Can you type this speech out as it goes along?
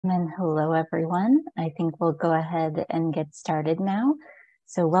And hello, everyone. I think we'll go ahead and get started now.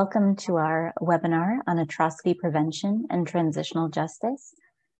 So welcome to our webinar on atrocity prevention and transitional justice.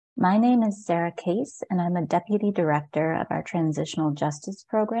 My name is Sarah Case, and I'm a Deputy Director of our Transitional Justice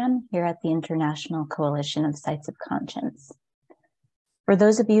Program here at the International Coalition of Sites of Conscience. For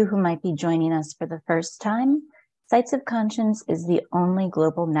those of you who might be joining us for the first time, Sites of Conscience is the only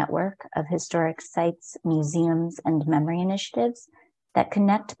global network of historic sites, museums, and memory initiatives that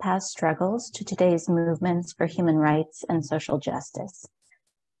connect past struggles to today's movements for human rights and social justice.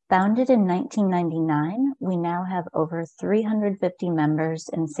 Founded in 1999, we now have over 350 members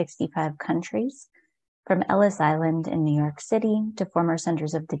in 65 countries, from Ellis Island in New York City to former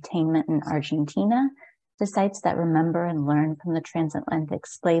centers of detainment in Argentina, to sites that remember and learn from the transatlantic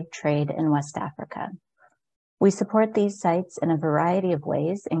slave trade in West Africa. We support these sites in a variety of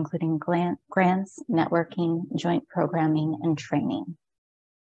ways, including grants, networking, joint programming, and training.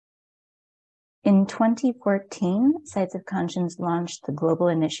 In 2014, Sites of Conscience launched the Global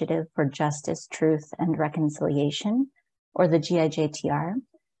Initiative for Justice, Truth, and Reconciliation, or the GIJTR,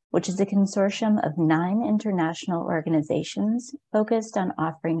 which is a consortium of 9 international organizations focused on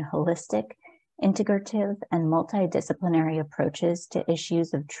offering holistic, integrative, and multidisciplinary approaches to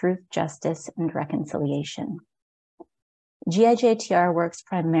issues of truth, justice, and reconciliation. GIJTR works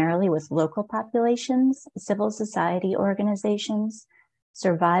primarily with local populations, civil society organizations,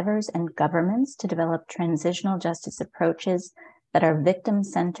 survivors, and governments to develop transitional justice approaches that are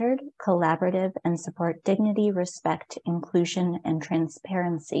victim-centered, collaborative, and support dignity, respect, inclusion, and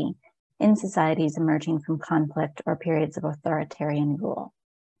transparency in societies emerging from conflict or periods of authoritarian rule.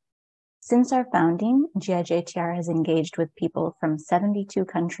 Since our founding, GIJTR has engaged with people from 72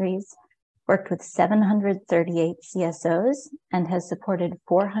 countries, worked with 738 CSOs, and has supported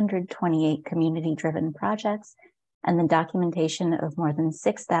 428 community-driven projects and the documentation of more than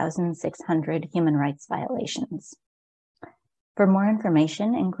 6,600 human rights violations. For more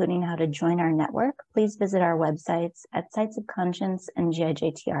information, including how to join our network, please visit our websites at sitesofconscience and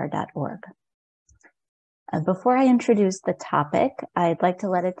gijtr.org. Before I introduce the topic, I'd like to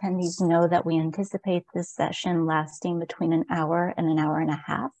let attendees know that we anticipate this session lasting between an hour and a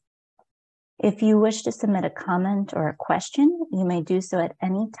half. If you wish to submit a comment or a question, you may do so at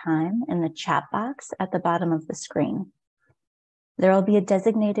any time in the chat box at the bottom of the screen. There will be a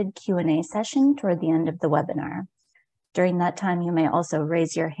designated Q&A session toward the end of the webinar. During that time, you may also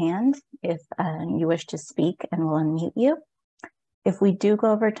raise your hand if you wish to speak, and we'll unmute you. If we do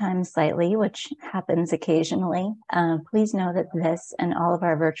go over time slightly, which happens occasionally, please know that this and all of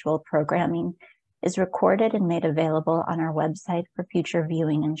our virtual programming is recorded and made available on our website for future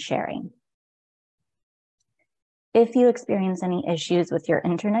viewing and sharing. If you experience any issues with your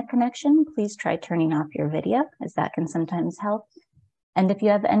internet connection, please try turning off your video, as that can sometimes help. And if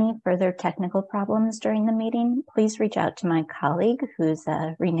you have any further technical problems during the meeting, please reach out to my colleague who's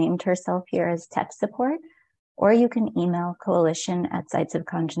renamed herself here as tech support, or you can email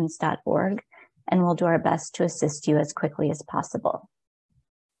coalition@sitesofconscience.org, and we'll do our best to assist you as quickly as possible.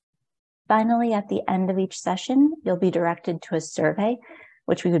 Finally, at the end of each session, you'll be directed to a survey,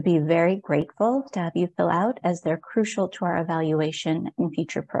 which we would be very grateful to have you fill out, as they're crucial to our evaluation and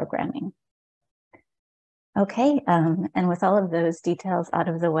future programming. Okay, and with all of those details out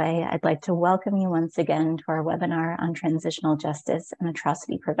of the way, I'd like to welcome you once again to our webinar on transitional justice and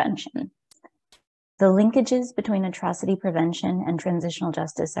atrocity prevention. The linkages between atrocity prevention and transitional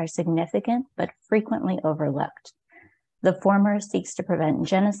justice are significant but frequently overlooked. The former seeks to prevent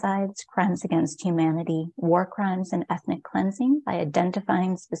genocides, crimes against humanity, war crimes, and ethnic cleansing by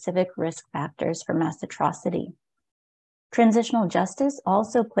identifying specific risk factors for mass atrocity. Transitional justice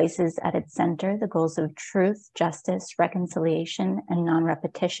also places at its center the goals of truth, justice, reconciliation, and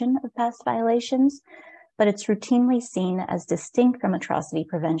non-repetition of past violations, but it's routinely seen as distinct from atrocity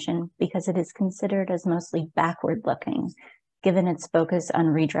prevention because it is considered as mostly backward-looking, given its focus on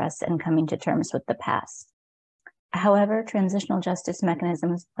redress and coming to terms with the past. However, transitional justice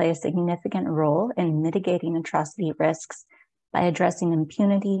mechanisms play a significant role in mitigating atrocity risks by addressing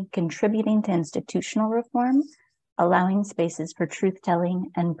impunity, contributing to institutional reform, allowing spaces for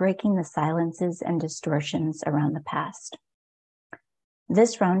truth-telling, and breaking the silences and distortions around the past.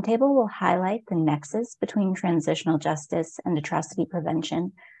 This roundtable will highlight the nexus between transitional justice and atrocity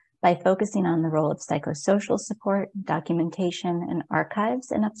prevention by focusing on the role of psychosocial support, documentation, and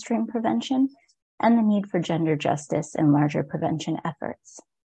archives in upstream prevention, and the need for gender justice and larger prevention efforts.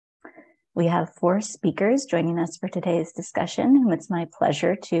 We have 4 speakers joining us for today's discussion, whom it's my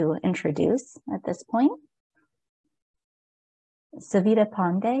pleasure to introduce at this point. Savita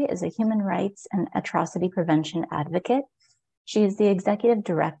Pandey is a human rights and atrocity prevention advocate. She is the executive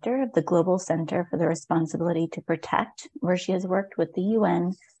director of the Global Center for the Responsibility to Protect, where she has worked with the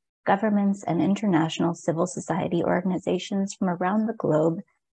UN, governments, and international civil society organizations from around the globe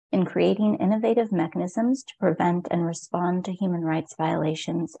in creating innovative mechanisms to prevent and respond to human rights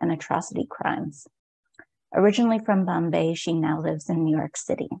violations and atrocity crimes. Originally from Bombay, she now lives in New York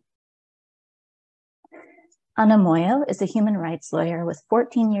City. Ana Moyo is a human rights lawyer with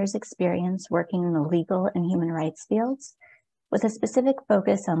 14 years experience working in the legal and human rights fields, with a specific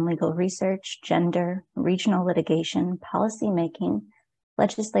focus on legal research, gender, regional litigation, policymaking,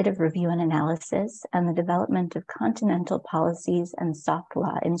 legislative review and analysis, and the development of continental policies and soft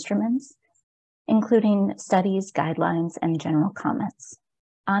law instruments, including studies, guidelines, and general comments.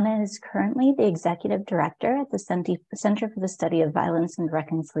 Ana is currently the executive director at the Center for the Study of Violence and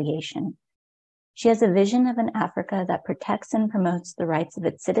Reconciliation. She has a vision of an Africa that protects and promotes the rights of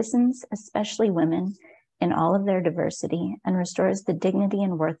its citizens, especially women, in all of their diversity, and restores the dignity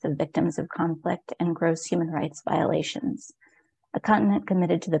and worth of victims of conflict and gross human rights violations, a continent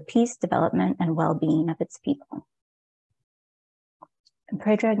committed to the peace, development, and well-being of its people.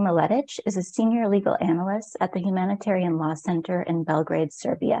 Predrag Miletić is a senior legal analyst at the Humanitarian Law Center in Belgrade,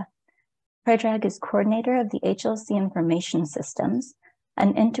 Serbia. Predrag is coordinator of the HLC Information Systems,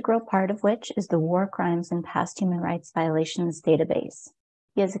 an integral part of which is the War Crimes and Past Human Rights Violations database.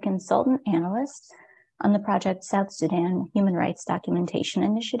 He is a consultant analyst on the project South Sudan Human Rights Documentation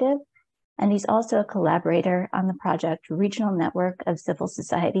Initiative, and he's also a collaborator on the project Regional Network of Civil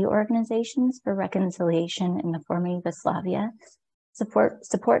Society Organizations for Reconciliation in the Former Yugoslavia,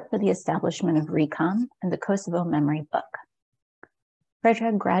 support for the establishment of RECOM, and the Kosovo Memory Book.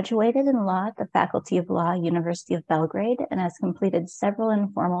 Predrag graduated in law at the Faculty of Law, University of Belgrade, and has completed several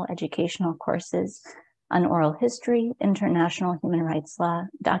informal educational courses on oral history, international human rights law,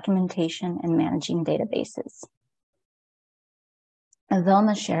 documentation, and managing databases.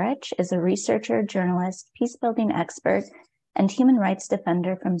 Velma Šerić is a researcher, journalist, peacebuilding expert, and human rights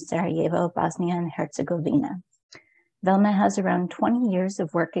defender from Sarajevo, Bosnia and Herzegovina. Velma has around 20 years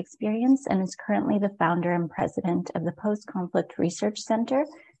of work experience and is currently the founder and president of the Post-Conflict Research Center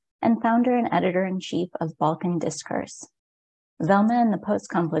and founder and editor-in-chief of Balkan Discourse. Velma and the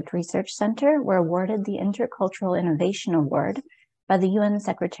Post-Conflict Research Center were awarded the Intercultural Innovation Award by the UN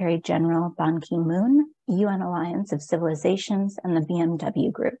Secretary General Ban Ki-moon, UN Alliance of Civilizations, and the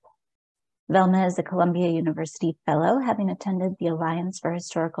BMW Group. Velma is a Columbia University Fellow, having attended the Alliance for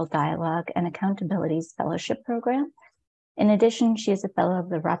Historical Dialogue and Accountability's Fellowship Program. In addition, she is a fellow of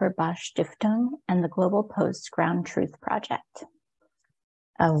the Robert Bosch Stiftung and the Global Post Ground Truth Project.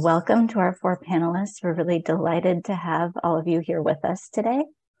 Welcome to our four panelists. We're really delighted to have all of you here with us today.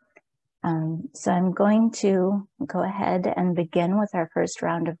 So I'm going to go ahead and begin with our first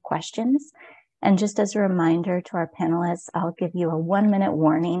round of questions. And just as a reminder to our panelists, I'll give you a 1-minute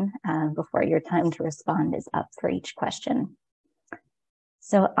warning before your time to respond is up for each question.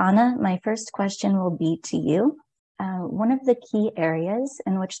 So Ana, my first question will be to you. One of the key areas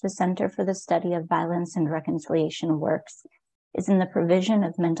in which the Center for the Study of Violence and Reconciliation works is in the provision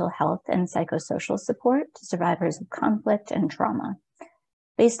of mental health and psychosocial support to survivors of conflict and trauma.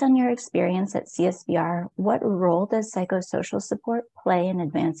 Based on your experience at CSVR, what role does psychosocial support play in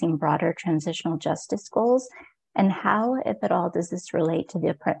advancing broader transitional justice goals, and how, if at all, does this relate to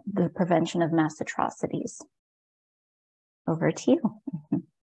the prevention of mass atrocities? Over to you.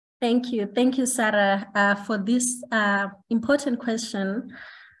 Thank you, Sarah, for this important question.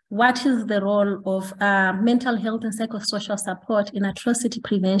 What is the role of mental health and psychosocial support in atrocity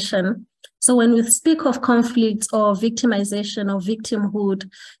prevention? So when we speak of conflicts or victimization or victimhood,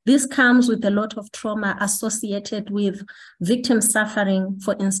 this comes with a lot of trauma associated with victim suffering,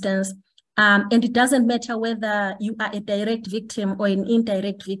 for instance. And it doesn't matter whether you are a direct victim or an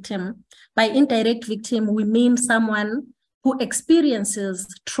indirect victim. By indirect victim, we mean someone who experiences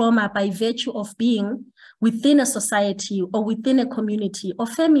trauma by virtue of being within a society or within a community or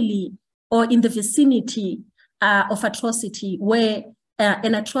family or in the vicinity of atrocity where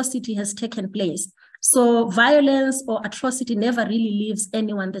an atrocity has taken place. So violence or atrocity never really leaves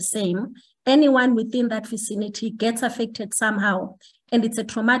anyone the same. Anyone within that vicinity gets affected somehow, and it's a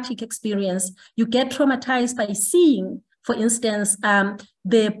traumatic experience. You get traumatized by seeing, for instance,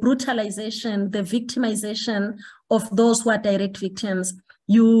 the brutalization, the victimization of those who are direct victims.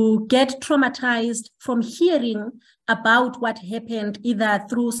 You get traumatized from hearing about what happened either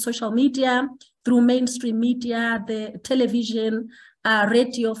through social media, through mainstream media, the television,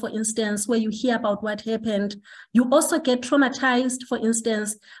 radio, for instance, where you hear about what happened. You also get traumatized, for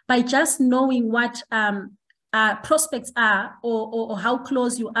instance, by just knowing what prospects are, or how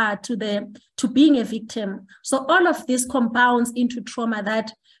close you are to being a victim. So all of this compounds into trauma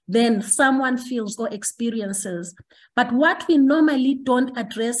that then someone feels or experiences. But what we normally don't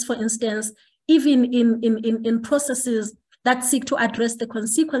address, for instance, even in processes that seek to address the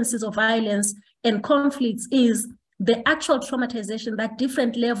consequences of violence and conflicts, is the actual traumatization that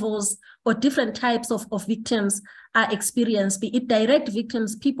different levels or different types of victims are experienced, be it direct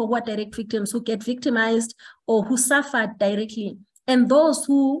victims, people who are direct victims, who get victimized or who suffered directly, and those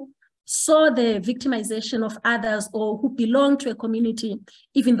who saw the victimization of others or who belong to a community,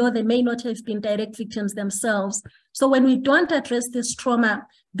 even though they may not have been direct victims themselves. So when we don't address this trauma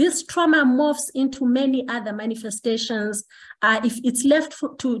morphs into many other manifestations. If it's left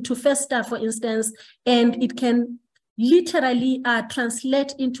to fester, for instance, and it can literally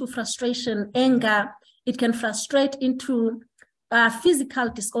translate into frustration, anger. It can frustrate into physical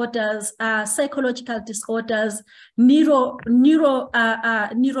disorders, psychological disorders, neurological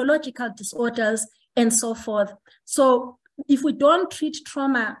disorders, and so forth. So if we don't treat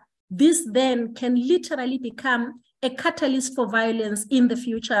trauma, this then can literally become a catalyst for violence in the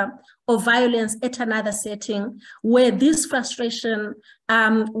future, or violence at another setting, where this frustration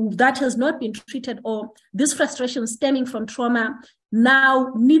that has not been treated, or this frustration stemming from trauma,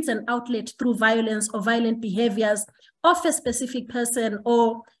 now needs an outlet through violence or violent behaviors of a specific person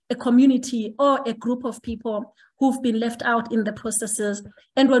or a community or a group of people who've been left out in the processes.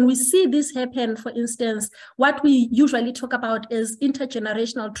 And when we see this happen, for instance, what we usually talk about is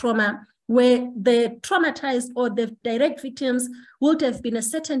intergenerational trauma, where the traumatized or the direct victims would have been a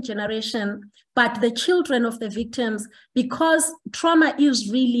certain generation, but the children of the victims, because trauma is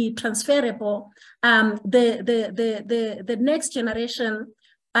really transferable, the next generation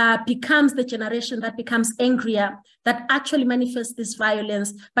becomes the generation that becomes angrier, that actually manifests this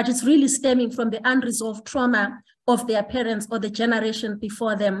violence, but it's really stemming from the unresolved trauma of their parents or the generation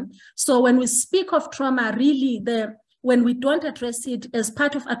before them. So when we speak of trauma, really when we don't address it as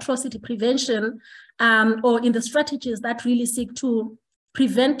part of atrocity prevention, or in the strategies that really seek to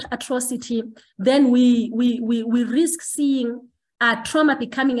prevent atrocity, then we risk seeing trauma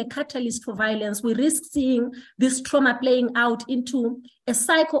becoming a catalyst for violence. We risk seeing this trauma playing out into a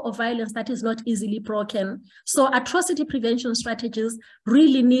cycle of violence that is not easily broken. So atrocity prevention strategies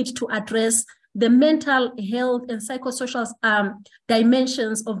really need to address the mental health and psychosocial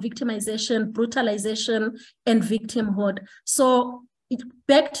dimensions of victimization, brutalization, and victimhood. So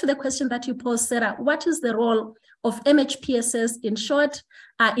back to the question that you posed, Sarah, what is the role of MHPSS in short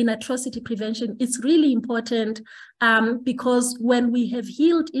in atrocity prevention? It's really important because when we have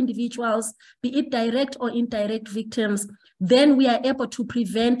healed individuals, be it direct or indirect victims, then we are able to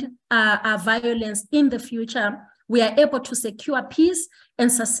prevent violence in the future. We are able to secure peace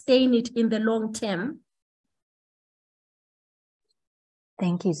and sustain it in the long term.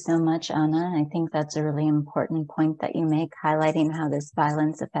 Thank you so much, Anna. I think that's a really important point that you make, highlighting how this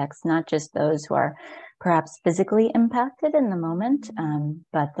violence affects not just those who are perhaps physically impacted in the moment,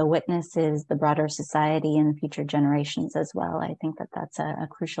 but the witnesses, the broader society, and future generations as well. I think that that's a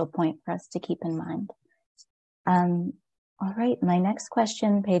crucial point for us to keep in mind. All right, my next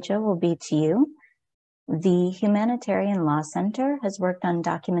question, Pedro, will be to you. The Humanitarian Law Center has worked on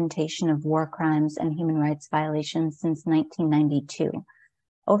documentation of war crimes and human rights violations since 1992.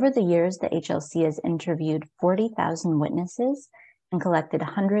 Over the years, the HLC has interviewed 40,000 witnesses and collected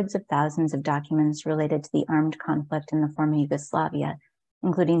hundreds of thousands of documents related to the armed conflict in the former Yugoslavia,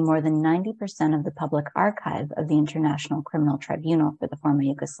 including more than 90% of the public archive of the International Criminal Tribunal for the former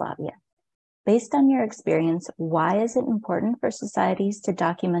Yugoslavia. Based on your experience, why is it important for societies to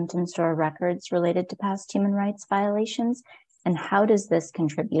document and store records related to past human rights violations, and how does this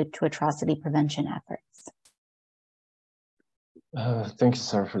contribute to atrocity prevention efforts? Thank you,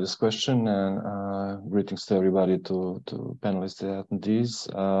 Sarah, for this question, and greetings to everybody, to panelists and attendees.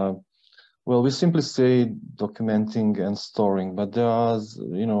 Well, we simply say documenting and storing, but there are,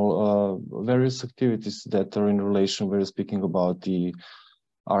 various activities that are in relation. We're speaking about the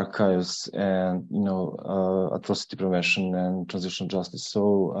archives and atrocity prevention and transitional justice.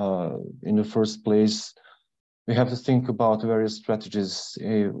 So in the first place, we have to think about various strategies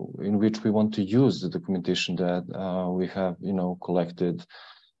in which we want to use the documentation that we have collected,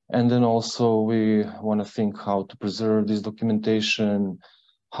 and then also we want to think how to preserve this documentation,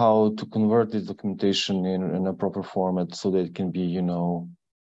 how to convert this documentation in a proper format so that it can be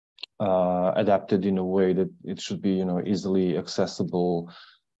adapted in a way that it should be easily accessible,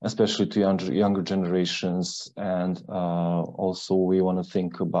 especially to younger generations. And also we want to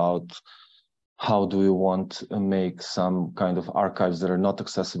think about how do we want to make some kind of archives that are not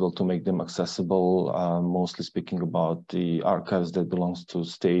accessible to make them accessible, mostly speaking about the archives that belongs to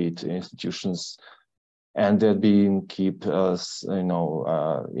state institutions, and that being keep us,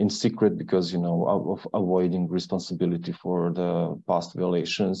 in secret because, of avoiding responsibility for the past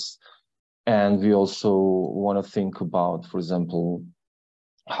violations. And we also want to think about, for example,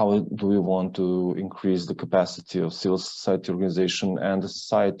 how do we want to increase the capacity of civil society organization and the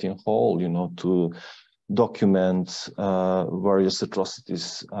society in whole, to document various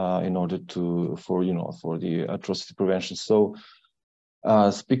atrocities in order for the atrocity prevention. So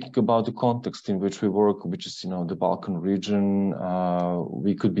speaking about the context in which we work, which is, the Balkan region,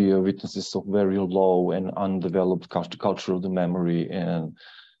 we could be witnesses of very low and undeveloped culture of the memory, and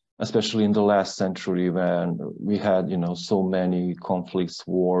especially in the last century when we had, so many conflicts,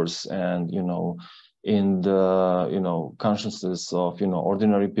 wars, and, in the, consciousness of,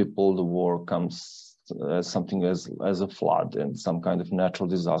 ordinary people, the war comes as something as a flood and some kind of natural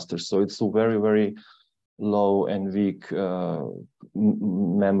disaster. So it's a very, very low and weak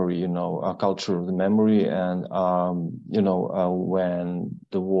memory, a culture of the memory. And, when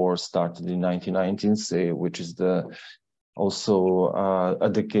the war started in 1919, say, which is also a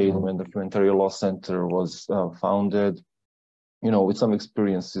decade when the Humanitarian Law Center was founded, with some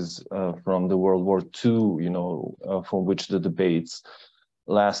experiences from the World War II, from which the debates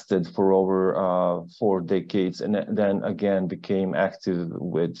lasted for over 4 decades, and then again became active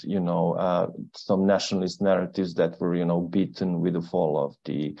with, some nationalist narratives that were, beaten with the fall of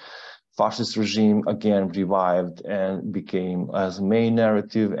the fascist regime, again revived and became as main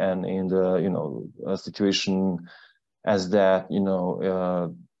narrative. And in the, situation as that,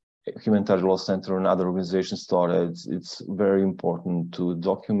 Humanitarian Law Center and other organizations started, it's very important to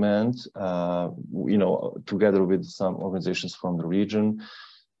document, together with some organizations from the region,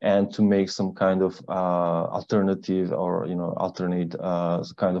 and to make some kind of alternative or, alternate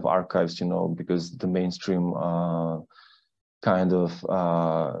kind of archives, because the mainstream kind of,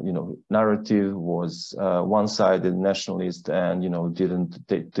 narrative was one-sided, nationalist, and, didn't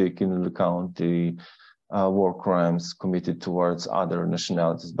take into account the war crimes committed towards other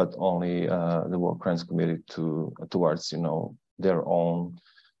nationalities, but only the war crimes committed towards, their own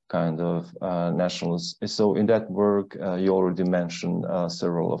kind of nationals. So in that work, you already mentioned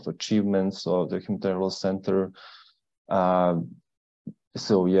several of achievements of the Humanitarian Law Center.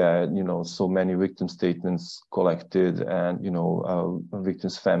 So yeah, so many victim statements collected, and,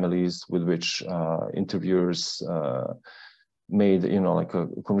 victims' families with which interviewers made, like a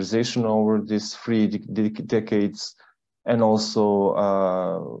conversation over these 3 decades, and also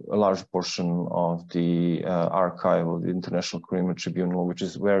a large portion of the archive of the International Criminal Tribunal, which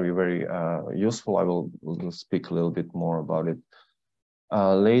is very, very useful. I will speak a little bit more about it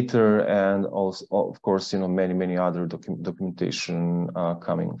later, and also, of course, many, many other documentation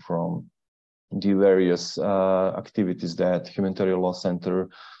coming from the various activities that Humanitarian Law Center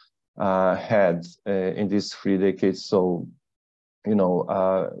had in these 3 decades. So,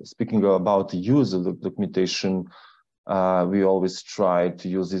 speaking about the use of the documentation, we always try to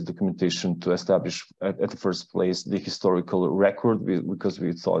use this documentation to establish, at the first place, the historical record, because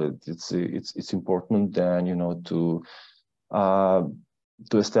we thought it's important. Then, to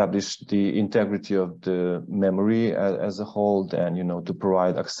establish the integrity of the memory as a whole. Then, to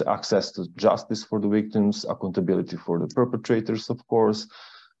provide access to justice for the victims, accountability for the perpetrators, of course.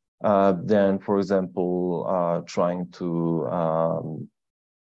 Then, for example, trying to,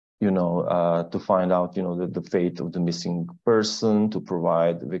 to find out, the fate of the missing person, to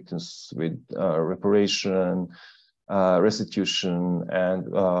provide victims with reparation, restitution, and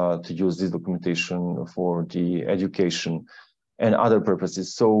to use this documentation for the education and other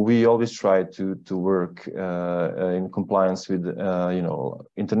purposes. So we always try to work in compliance with,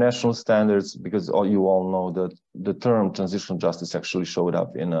 international standards, because you all know that the term transitional justice actually showed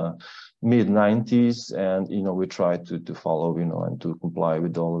up in mid-90s, and, we try to follow, and to comply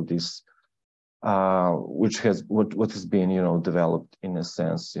with all of this, which has what has been, developed in a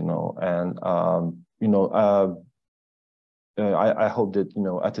sense, and, I hope that,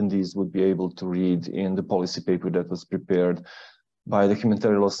 attendees would be able to read in the policy paper that was prepared by the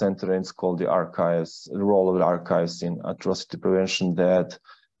Humanitarian Law Center, and it's called the Archives, the role of the archives in atrocity prevention, that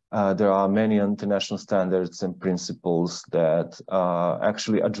there are many international standards and principles that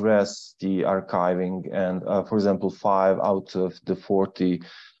actually address the archiving. And for example, 5 out of the 40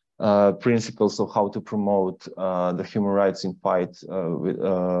 principles of how to promote the human rights in fight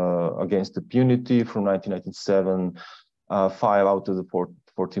against impunity from 1997, 5 out of the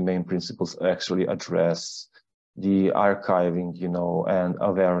 40 main principles actually address the archiving, and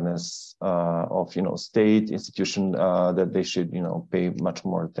awareness of, state institution, that they should, pay much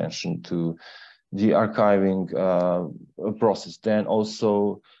more attention to the archiving process. Then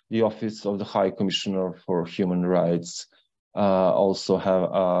also the Office of the High Commissioner for Human Rights also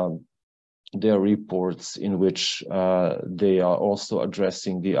have their reports in which they are also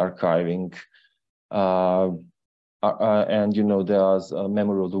addressing the archiving. And there's a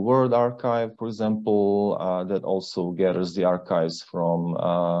Memory of the World archive, for example, that also gathers the archives from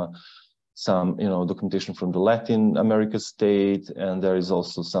some documentation from the Latin America state, and there is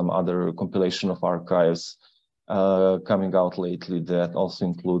also some other compilation of archives coming out lately that also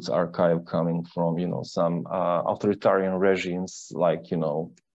includes archive coming from some authoritarian regimes, like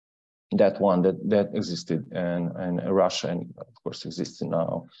that one that existed in Russia and of course exists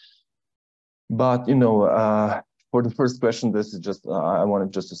now. But for the first question, this is just I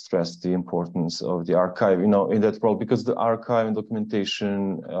wanted just to stress the importance of the archive, in that role, because the archive and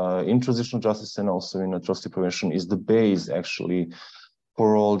documentation in transitional justice and also in atrocity prevention is the base actually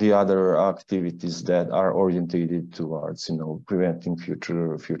for all the other activities that are orientated towards preventing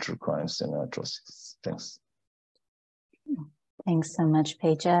future crimes and atrocities. Thanks. Thanks so much,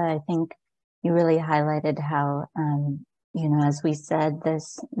 Peja. I think you really highlighted how as we said,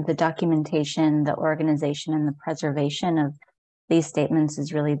 the documentation, the organization, and the preservation of these statements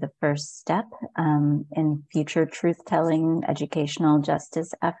is really the first step in future truth-telling educational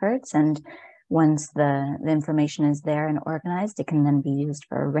justice efforts. And once the information is there and organized, it can then be used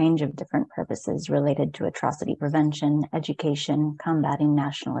for a range of different purposes related to atrocity prevention, education, combating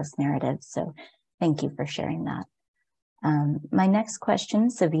nationalist narratives. So thank you for sharing that. My next question,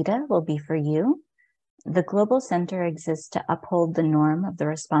 Savita, will be for you. The Global Center exists to uphold the norm of the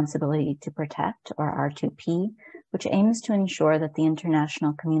responsibility to protect, or R2P, which aims to ensure that the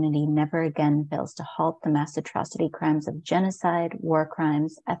international community never again fails to halt the mass atrocity crimes of genocide, war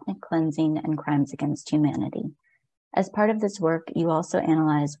crimes, ethnic cleansing, and crimes against humanity. As part of this work, you also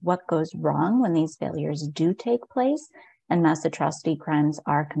analyze what goes wrong when these failures do take place and mass atrocity crimes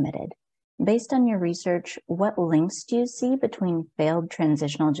are committed. Based on your research, what links do you see between failed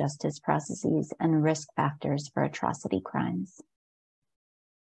transitional justice processes and risk factors for atrocity crimes?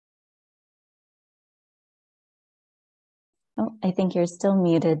 Oh, I think you're still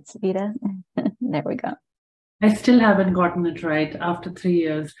muted, Savita. There we go. I still haven't gotten it right after 3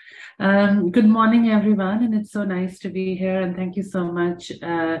 years. Good morning, everyone, and it's so nice to be here. And thank you so much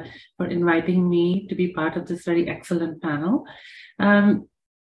for inviting me to be part of this very excellent panel.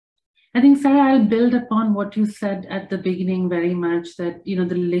 I think, Sarah, I'll build upon what you said at the beginning very much, that, the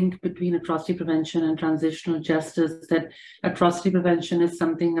link between atrocity prevention and transitional justice, that atrocity prevention is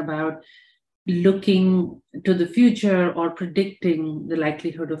something about looking to the future or predicting the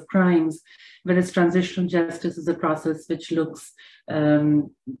likelihood of crimes, whereas transitional justice is a process which looks, to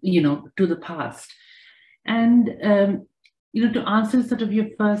the past. And, to answer sort of your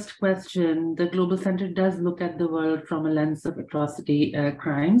first question, the Global Center does look at the world from a lens of atrocity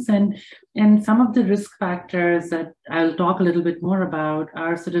crimes. And some of the risk factors that I'll talk a little bit more about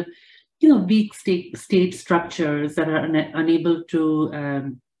are sort of, weak state structures that are unable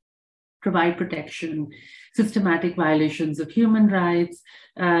to provide protection, systematic violations of human rights,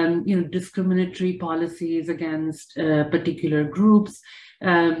 discriminatory policies against particular groups,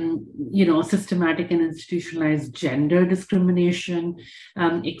 systematic and institutionalized gender discrimination.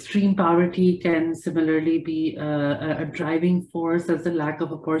 Extreme poverty can similarly be a driving force, as the lack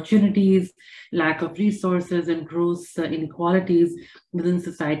of opportunities, lack of resources, and gross inequalities within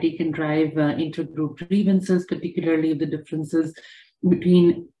society can drive intergroup grievances, particularly if the differences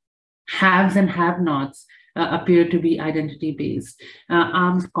between haves and have-nots appear to be identity-based,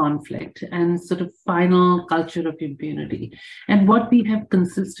 armed conflict, and sort of final culture of impunity. And what we have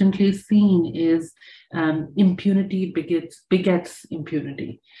consistently seen is impunity begets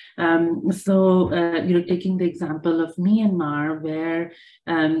impunity. Taking the example of Myanmar, where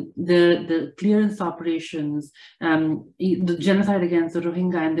the clearance operations, the genocide against the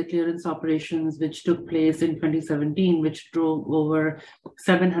Rohingya and the clearance operations which took place in 2017, which drove over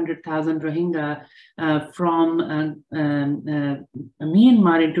 700,000 Rohingya from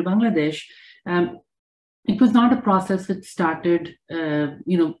Myanmar into Bangladesh, it was not a process which started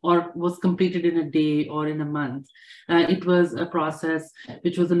or was completed in a day or in a month. It was a process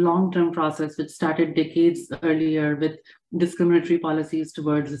which was a long-term process, which started decades earlier with discriminatory policies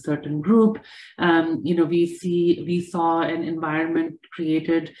towards a certain group. We saw an environment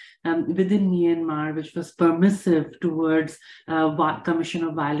created within Myanmar which was permissive towards commission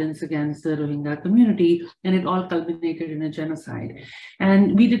of violence against the Rohingya community, and it all culminated in a genocide.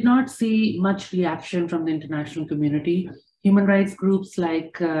 And we did not see much reaction from the international community. Human rights groups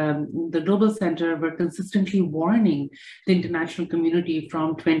like the Global Center were consistently warning the international community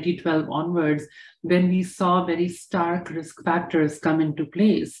from 2012 onwards, when we saw very stark risk factors come into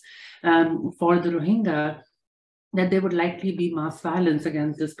place for the Rohingya, that there would likely be mass violence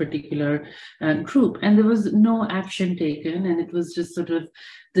against this particular group. And there was no action taken, and it was just sort of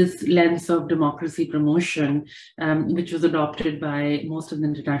this lens of democracy promotion, which was adopted by most of the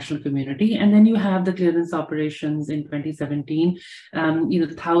international community. And then you have the clearance operations in 2017.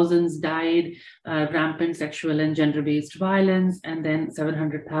 Thousands died, rampant sexual and gender-based violence, and then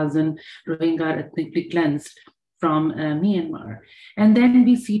 700,000 Rohingya ethnically cleansed from Myanmar. And then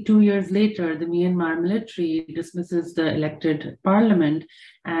we see 2 years later, the Myanmar military dismisses the elected parliament,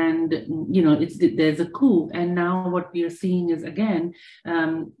 and there's a coup. And now what we are seeing is, again,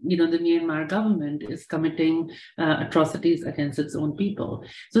 the Myanmar government is committing atrocities against its own people.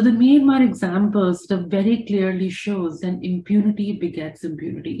 So the Myanmar example sort of very clearly shows that impunity begets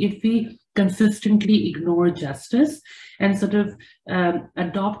impunity. If we consistently ignore justice and sort of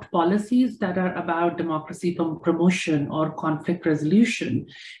adopt policies that are about democracy promotion or conflict resolution,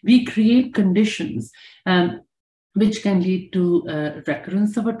 we create conditions which can lead to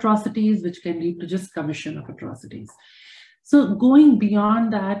recurrence of atrocities, which can lead to just commission of atrocities. So going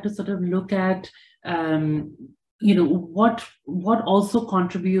beyond that to sort of look at what also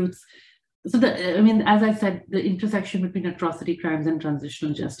contributes. So as I said, the intersection between atrocity crimes and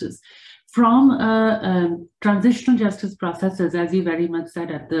transitional justice. From transitional justice processes, as you very much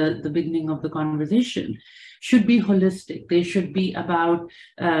said at the beginning of the conversation, should be holistic. They should be about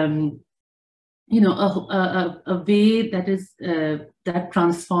a way that is that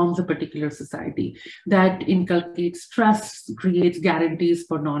transforms a particular society, that inculcates trust, creates guarantees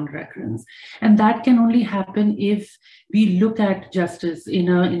for non-recurrence. And that can only happen if we look at justice in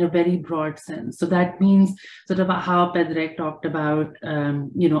a very broad sense. So that means sort of how Pedrek talked about,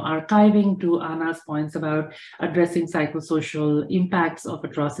 archiving, to Anna's points about addressing psychosocial impacts of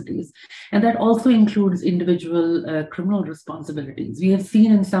atrocities. And that also includes individual criminal responsibilities. We have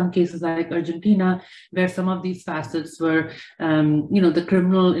seen in some cases like Argentina, where some of these facets were, the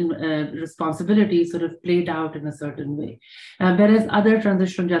criminal responsibility sort of played out in a certain way. Whereas other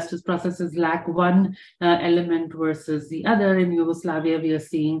transitional justice processes lack one element versus the other. In Yugoslavia, we are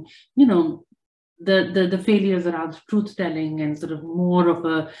seeing, the failures around truth-telling and sort of more of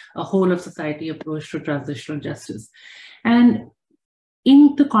a whole of society approach to transitional justice. And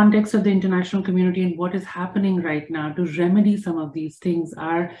in the context of the international community and what is happening right now to remedy some of these things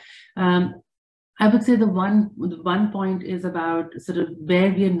are, I would say the one point is about sort of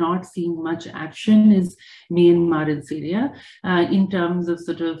where we are not seeing much action is Myanmar and Syria in terms of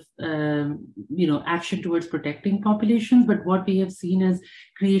sort of, action towards protecting populations. But what we have seen is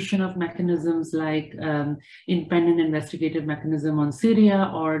creation of mechanisms like independent investigative mechanism on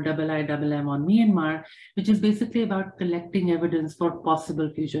Syria or IIM on Myanmar, which is basically about collecting evidence for possible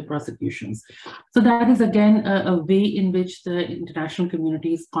future prosecutions. So that is, again, a way in which the international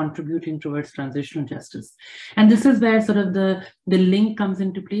community is contributing towards transitional justice. And this is where sort of the link comes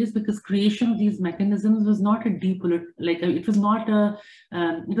into place, because creation of these mechanisms was not a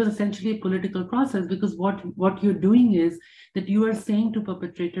it was essentially a political process, because what you're doing is that you are saying to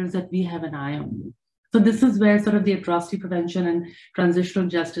perpetrators that we have an eye on you. So this is where sort of the atrocity prevention and transitional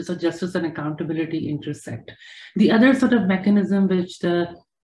justice, or justice and accountability, intersect. The other sort of mechanism which the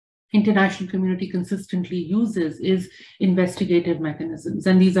international community consistently uses is investigative mechanisms.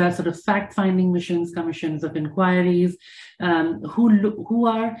 And these are sort of fact-finding missions, commissions of inquiries, who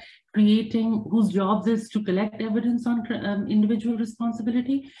are creating, whose jobs is to collect evidence on individual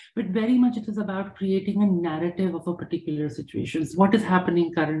responsibility, but very much it is about creating a narrative of a particular situation. What is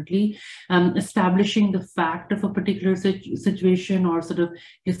happening currently, establishing the fact of a particular situation or sort of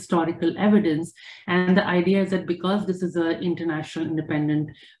historical evidence. And the idea is that because this is an international independent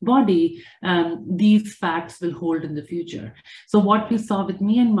body, these facts will hold in the future. So what we saw with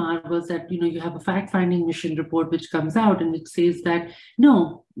Myanmar was that, you have a fact-finding mission report which comes out and which says that,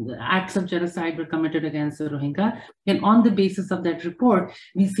 no, acts of genocide were committed against the Rohingya. And on the basis of that report,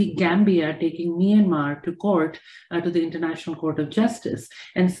 we see Gambia taking Myanmar to court, to the International Court of Justice,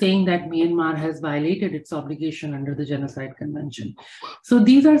 and saying that Myanmar has violated its obligation under the Genocide Convention. So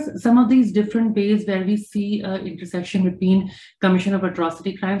these are some of these different ways where we see an intersection between commission of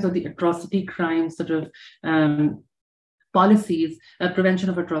atrocity crimes, or the atrocity crimes sort of policies, prevention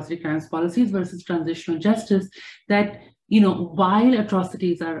of atrocity crimes policies versus transitional justice, that, you know, while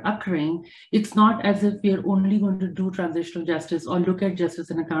atrocities are occurring, it's not as if we are only going to do transitional justice or look at justice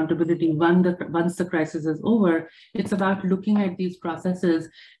and accountability once the crisis is over. It's about looking at these processes,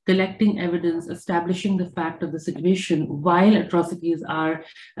 collecting evidence, establishing the fact of the situation while atrocities are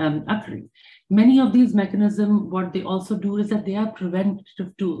occurring. Many of these mechanisms, what they also do is that they are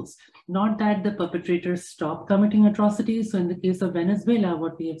preventative tools, not that the perpetrators stop committing atrocities. So in the case of Venezuela,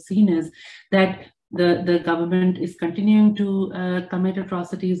 what we have seen is that the government is continuing to commit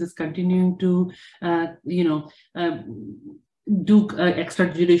atrocities, is continuing to, do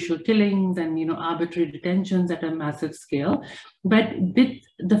extrajudicial killings and, you know, arbitrary detentions at a massive scale. But with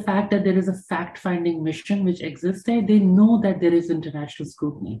the fact that there is a fact-finding mission which exists there, they know that there is international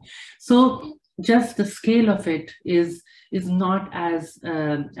scrutiny. So just the scale of it is not as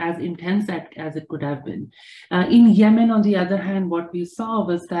intense as it could have been. In Yemen, on the other hand, what we saw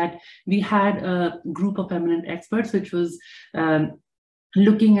was that we had a group of eminent experts which was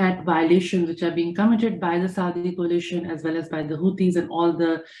looking at violations which are being committed by the Saudi coalition as well as by the Houthis and all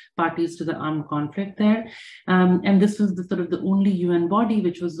the parties to the armed conflict there. And this was the sort of the only UN body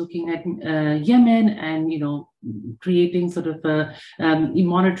which was looking at Yemen and, you know, creating sort of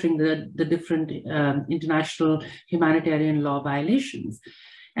monitoring the different international humanitarian law violations.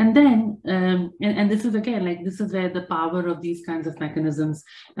 And then, and this is again, like, this is where the power of these kinds of mechanisms,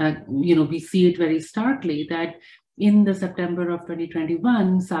 you know, we see it very starkly that in the September of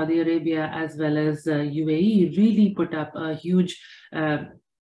 2021, Saudi Arabia as well as UAE really put up a huge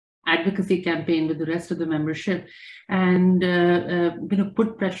advocacy campaign with the rest of the membership, and you know,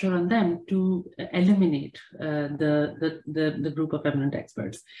 put pressure on them to eliminate the group of eminent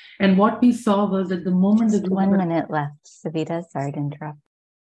experts. And what we saw was that the moment Just 1 minute left, Savita, sorry to interrupt.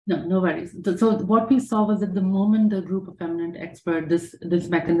 No worries. So what we saw was that the moment the group of eminent experts, this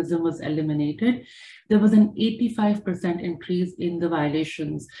mechanism was eliminated, there was an 85% increase in the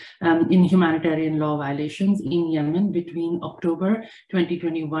violations, in humanitarian law violations in Yemen between October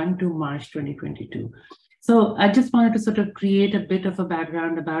 2021 to March 2022. So I just wanted to sort of create a bit of a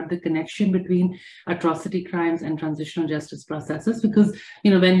background about the connection between atrocity crimes and transitional justice processes, because,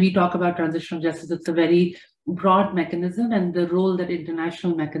 you know, when we talk about transitional justice, it's a very broad mechanism, and the role that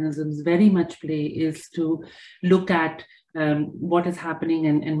international mechanisms very much play is to look at what is happening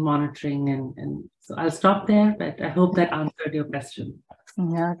and monitoring. And so I'll stop there, but I hope that answered your question.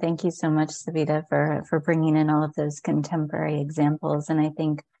 No, thank you so much, Savita, for bringing in all of those contemporary examples. And I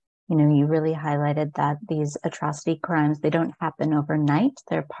think, you know, you really highlighted that these atrocity crimes, they don't happen overnight.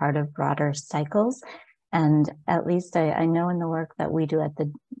 They're part of broader cycles. And at least I know in the work that we do at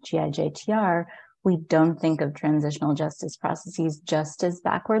the GIJTR, we don't think of transitional justice processes just as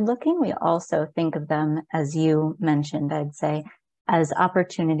backward looking. We also think of them, as you mentioned, I'd say, as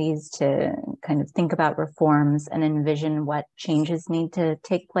opportunities to kind of think about reforms and envision what changes need to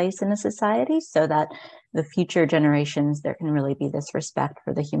take place in a society so that the future generations, there can really be this respect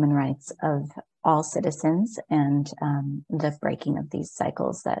for the human rights of all citizens and the breaking of these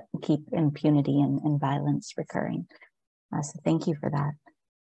cycles that keep impunity and violence recurring. So thank you for that.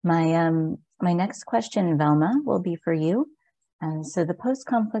 My next question, Velma, will be for you. So the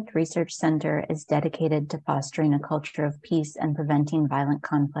Post-Conflict Research Center is dedicated to fostering a culture of peace and preventing violent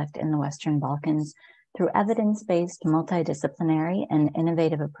conflict in the Western Balkans through evidence-based, multidisciplinary, and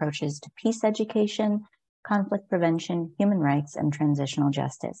innovative approaches to peace education, conflict prevention, human rights, and transitional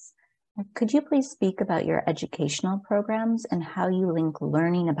justice. Could you please speak about your educational programs and how you link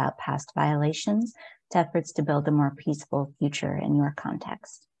learning about past violations to efforts to build a more peaceful future in your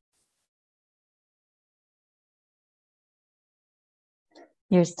context?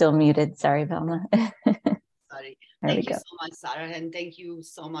 You're still muted. Sorry, Velma. Sorry. Thank you so much, Sarah, and thank you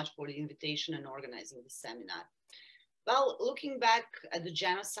so much for the invitation and organizing this seminar. Well, looking back at the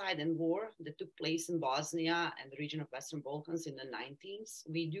genocide and war that took place in Bosnia and the region of Western Balkans in the 1990s,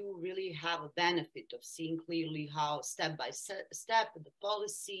 we do really have a benefit of seeing clearly how step by step the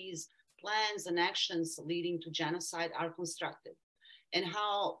policies, plans, and actions leading to genocide are constructed, and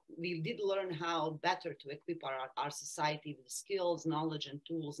how we did learn how better to equip our society with skills, knowledge, and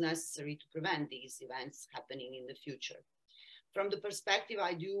tools necessary to prevent these events happening in the future. From the perspective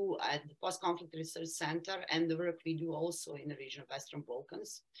I do at the Post-Conflict Research Center and the work we do also in the region of Western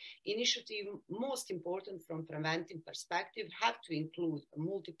Balkans, initiative most important from preventive perspective have to include a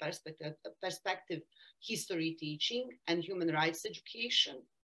multi-perspective history teaching and human rights education,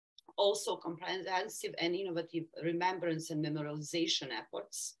 also comprehensive and innovative remembrance and memorialization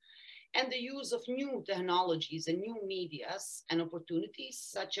efforts, and the use of new technologies and new medias and opportunities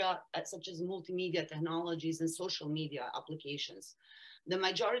such as multimedia technologies and social media applications. The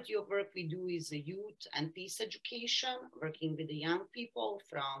majority of work we do is youth and peace education, working with the young people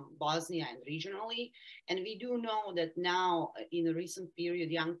from Bosnia and regionally. And we do know that now in a recent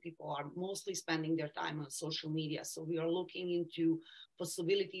period, young people are mostly spending their time on social media. So we are looking into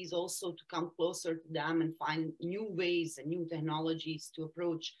possibilities also to come closer to them and find new ways and new technologies to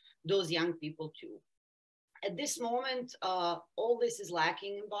approach those young people too. At this moment, all this is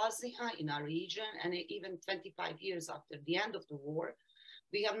lacking in Bosnia, in our region, and even 25 years after the end of the war,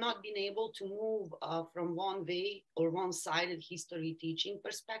 we have not been able to move from one way or one-sided history teaching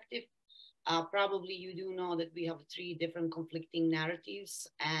perspective. Probably you do know that we have 3 different conflicting narratives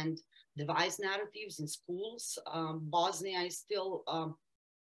and devised narratives in schools. Bosnia is still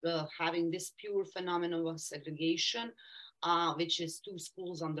having this pure phenomenon of segregation, which is 2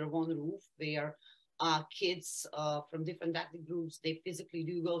 schools under one roof, where kids from different ethnic groups, they physically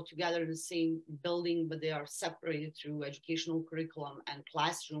do go together in the same building, but they are separated through educational curriculum and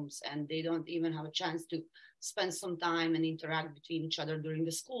classrooms, and they don't even have a chance to spend some time and interact between each other during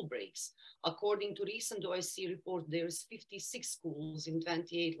the school breaks. According to recent OSCE report, there's 56 schools in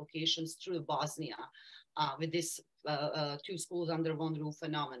 28 locations through Bosnia with this 2 schools under one roof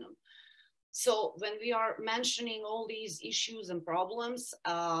phenomenon. So when we are mentioning all these issues and problems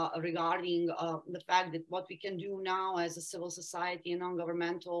regarding the fact that what we can do now as a civil society and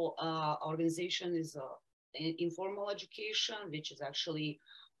non-governmental organization is informal education, which is actually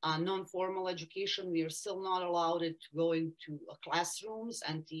non-formal education. We are still not allowed to go into classrooms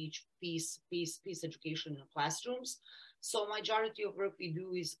and teach peace education in classrooms. So majority of work we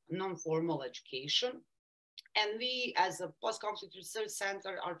do is non-formal education. And we, as a Post-Conflict Research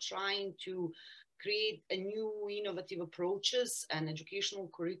Center, are trying to create a new innovative approaches and educational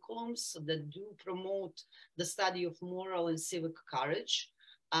curriculums that do promote the study of moral and civic courage,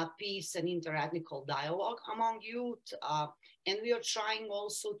 peace and interethnical dialogue among youth. And we are trying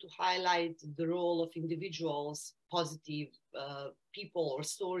also to highlight the role of individuals, positive people or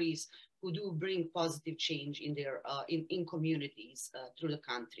stories who do bring positive change in their in communities through the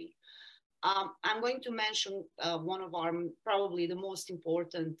country. I'm going to mention one of our, probably the most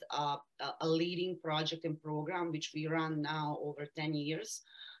important a leading project and program, which we run now over 10 years.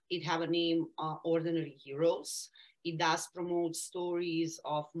 It have a name, Ordinary Heroes. It does promote stories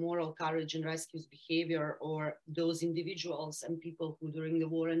of moral courage and rescue behavior, or those individuals and people who during the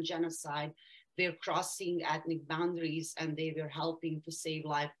war and genocide, they're crossing ethnic boundaries and they were helping to save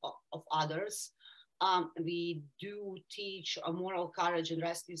life of others. We do teach a moral courage and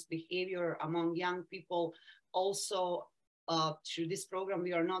rescue behavior among young people. Also, through this program,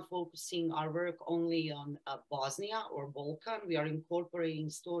 we are not focusing our work only on Bosnia or Balkan. We are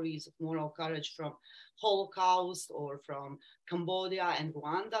incorporating stories of moral courage from Holocaust or from Cambodia and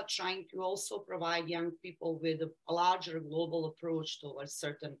Rwanda, trying to also provide young people with a larger global approach towards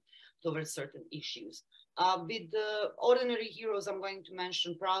certain issues. With the Ordinary Heroes, I'm going to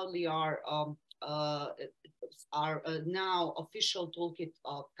mention proudly our now official toolkit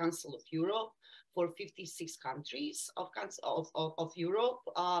of Council of Europe for 56 countries of Europe,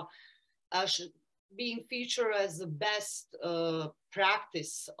 being featured as the best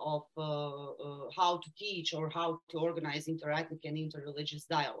practice of how to teach or how to organize interethnic and interreligious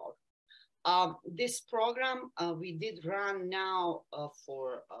dialogue. This program we did run now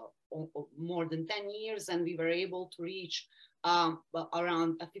for more than 10 years, and we were able to reach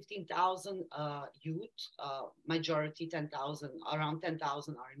around 15,000 youth, majority 10,000, around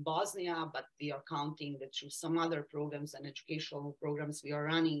 10,000 are in Bosnia, but we are counting that through some other programs and educational programs we are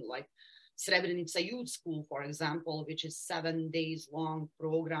running, like Srebrenica Youth School, for example, which is 7 days long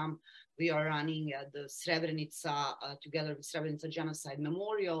program. We are running at the Srebrenica, together with Srebrenica Genocide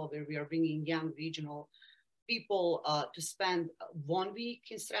Memorial, where we are bringing young regional people to spend 1 week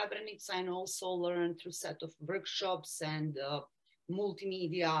in Srebrenica and also learn through set of workshops and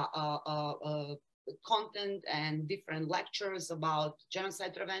multimedia content and different lectures about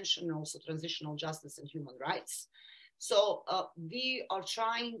genocide prevention, also transitional justice and human rights. So we are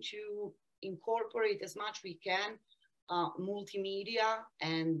trying to incorporate as much we can multimedia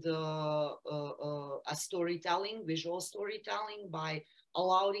and a storytelling, visual storytelling, by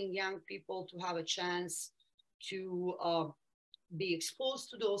allowing young people to have a chance to be exposed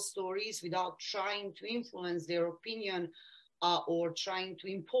to those stories without trying to influence their opinion or trying to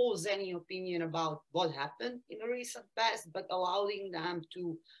impose any opinion about what happened in the recent past, but allowing them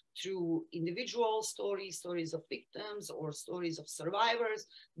to, through individual stories, stories of victims or stories of survivors,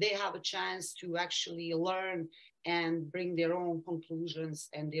 they have a chance to actually learn and bring their own conclusions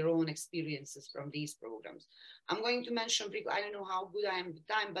and their own experiences from these programs. I'm going to mention briefly, I don't know how good I am with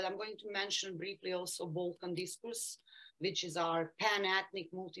time, but I'm going to mention briefly also Balkan Discourse, which is our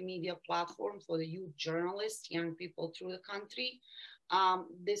pan-ethnic multimedia platform for the youth journalists, young people through the country.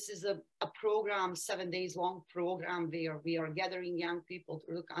 This is a program, 7 days long program where we are gathering young people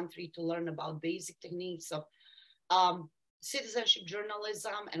through the country to learn about basic techniques of citizenship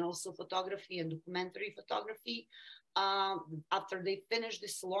journalism and also photography and documentary photography. After they finish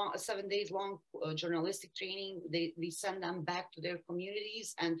this 7 days long journalistic training, we send them back to their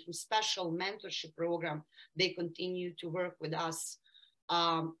communities, and through special mentorship program, they continue to work with us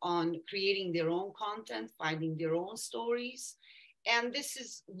on creating their own content, finding their own stories. And this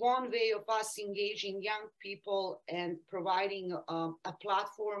is one way of us engaging young people and providing a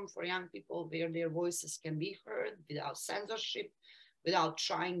platform for young people where their voices can be heard without censorship, without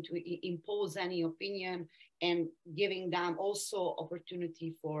trying to impose any opinion, and giving them also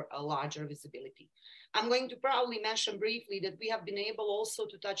opportunity for a larger visibility. I'm going to probably mention briefly that we have been able also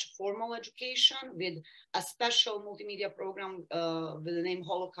to touch formal education with a special multimedia program with the name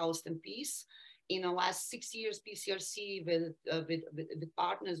Holocaust and Peace. In the last 6 years, PCRC with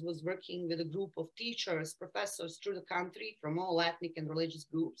partners was working with a group of teachers, professors through the country from all ethnic and religious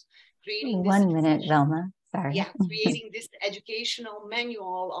groups, creating One minute, Velma. Sorry. Yeah, creating this educational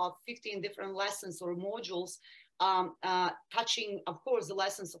manual of 15 different lessons or modules, touching, of course, the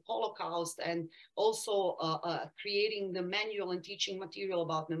lessons of Holocaust, and also creating the manual and teaching material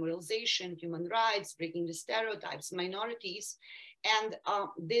about memorialization, human rights, breaking the stereotypes, minorities. And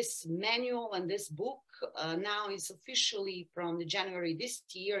this manual and this book now is officially, from the January this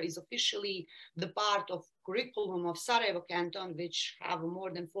year, is officially the part of curriculum of Sarajevo Canton, which have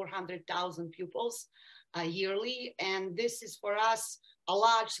more than 400,000 pupils yearly. And this is for us a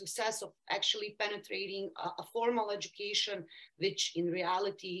large success of actually penetrating a formal education, which in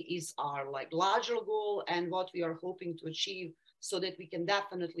reality is our larger goal and what we are hoping to achieve, so that we can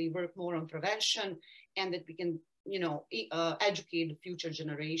definitely work more on prevention and that we can educate the future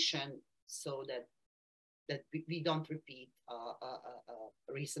generation so that we don't repeat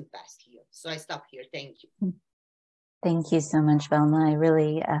a recent past here. So I stop here. Thank you. Thank you so much, Velma. I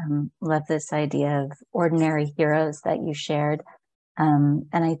really love this idea of ordinary heroes that you shared. And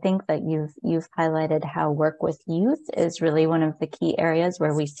I think that you've highlighted how work with youth is really one of the key areas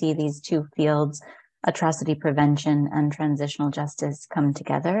where we see these two fields, atrocity prevention and transitional justice, come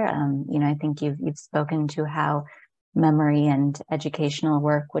together. I think you've spoken to how memory and educational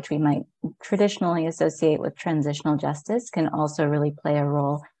work, which we might traditionally associate with transitional justice, can also really play a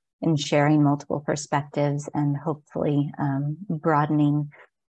role in sharing multiple perspectives and hopefully broadening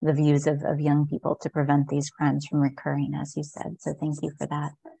the views of young people to prevent these crimes from recurring, as you said. So thank you for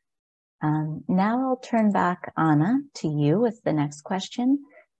that. Now I'll turn back, Anna, to you with the next question.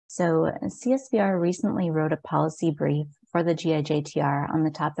 So CSVR recently wrote a policy brief for the GIJTR on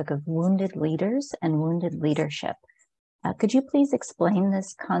the topic of wounded leaders and wounded leadership. Could you please explain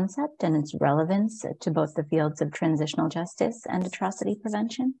this concept and its relevance to both the fields of transitional justice and atrocity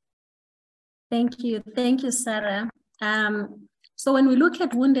prevention? Thank you, Sarah. So when we look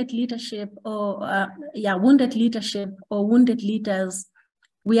at wounded leadership or wounded leaders,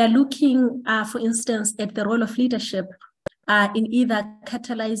 we are looking, for instance, at the role of leadership in either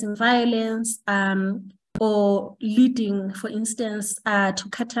catalyzing violence or leading, for instance, to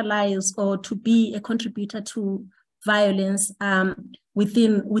catalyze or to be a contributor to violence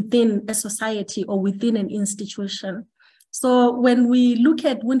within a society or within an institution. So when we look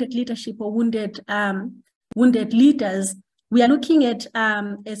at wounded leadership or wounded leaders, we are looking at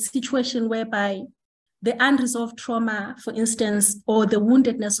a situation whereby the unresolved trauma, for instance, or the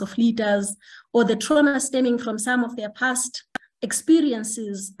woundedness of leaders, or the trauma stemming from some of their past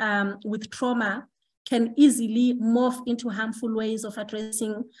experiences with trauma, can easily morph into harmful ways of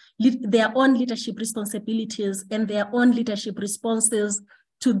addressing their own leadership responsibilities and their own leadership responses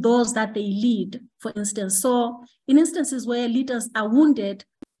to those that they lead, for instance. So in instances where leaders are wounded,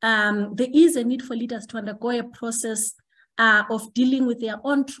 there is a need for leaders to undergo a process of dealing with their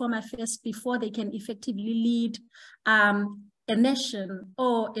own trauma first before they can effectively lead a nation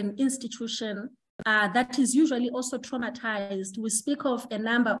or an institution that is usually also traumatized. We speak of a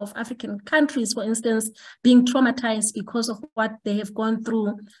number of African countries, for instance, being traumatized because of what they have gone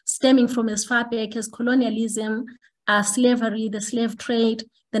through, stemming from as far back as colonialism, slavery, the slave trade,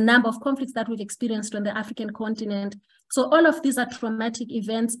 the number of conflicts that we've experienced on the African continent. So all of these are traumatic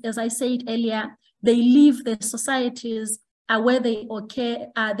events. As I said earlier, they leave the societies where they occur.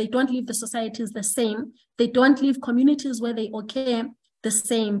 They don't leave the societies the same. They don't leave communities where they occur the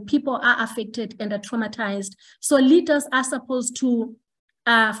same. People are affected and are traumatized. So leaders are supposed to,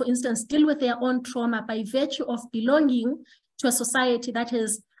 for instance, deal with their own trauma by virtue of belonging to a society that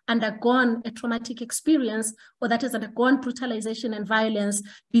has undergone a traumatic experience or that has undergone brutalization and violence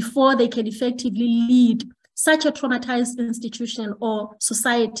before they can effectively lead such a traumatized institution or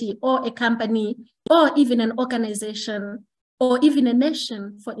society or a company or even an organization or even a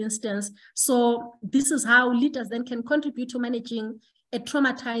nation, for instance. So this is how leaders then can contribute to managing a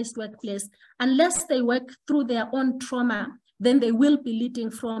traumatized workplace. Unless they work through their own trauma, then they will be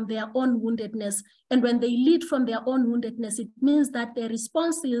leading from their own woundedness. And when they lead from their own woundedness, it means that their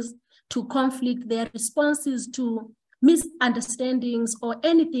responses to conflict, their responses to misunderstandings or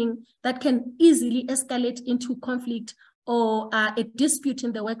anything that can easily escalate into conflict or a dispute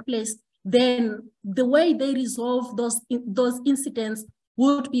in the workplace, then the way they resolve those incidents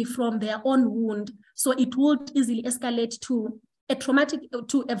would be from their own wound. So it would easily escalate to a traumatic,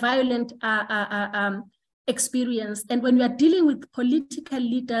 to a violent experience. And when we are dealing with political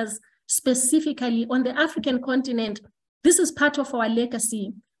leaders, specifically on the African continent, this is part of our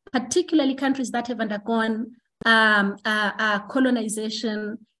legacy, particularly countries that have undergone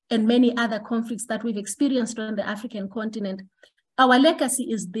colonization and many other conflicts that we've experienced on the African continent. Our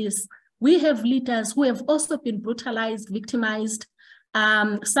legacy is this. We have leaders who have also been brutalized, victimized.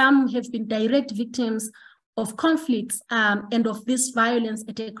 Some have been direct victims of conflicts and of this violence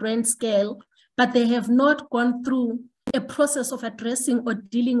at a grand scale, but they have not gone through a process of addressing or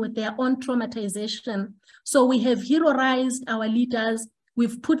dealing with their own traumatization. So we have heroized our leaders,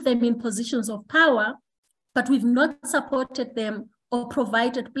 we've put them in positions of power, but we've not supported them or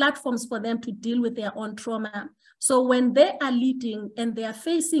provided platforms for them to deal with their own trauma. So when they are leading and they are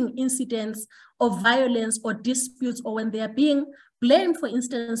facing incidents of violence or disputes, or when they are being blamed, for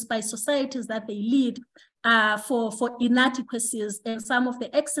instance, by societies that they lead for inadequacies and some of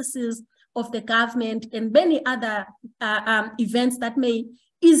the excesses of the government and many other events that may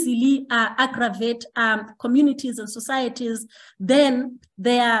easily aggravate communities and societies, then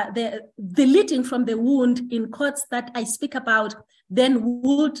the leading from the wound in courts that I speak about then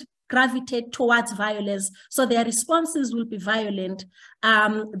would gravitate towards violence. So their responses will be violent.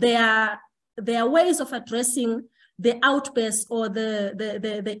 There are ways of addressing the outbursts or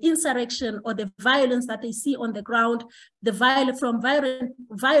the insurrection or the violence that they see on the ground, from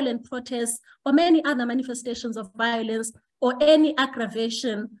violent protests or many other manifestations of violence, or any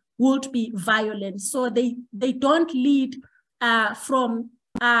aggravation would be violent. So they don't lead from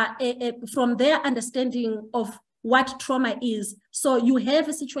their understanding of what trauma is. So you have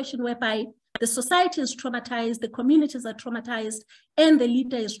a situation whereby the society is traumatized, the communities are traumatized, and the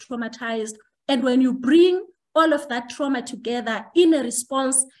leader is traumatized. And when you bring all of that trauma together in a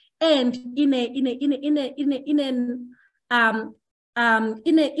response and in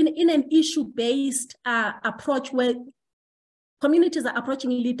an issue-based approach where communities are approaching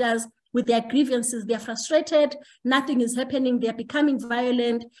leaders with their grievances, they're frustrated, nothing is happening, they're becoming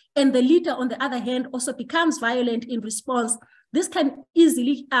violent, and the leader, on the other hand, also becomes violent in response. This can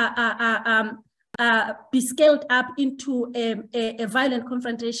easily be scaled up into a violent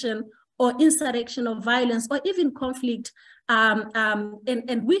confrontation or insurrection of violence, or even conflict.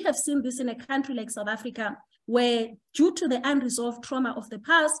 And we have seen this in a country like South Africa, where due to the unresolved trauma of the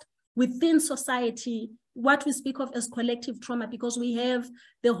past within society, what we speak of as collective trauma, because we have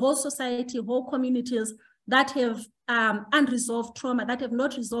the whole society, whole communities that have unresolved trauma, that have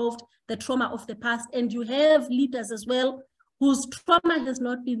not resolved the trauma of the past. And you have leaders as well whose trauma has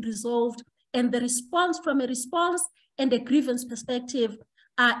not been resolved. And the response, from a response and a grievance perspective,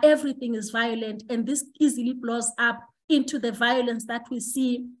 everything is violent. And this easily blows up into the violence that we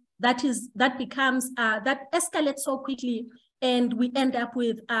see that escalates so quickly. And we end up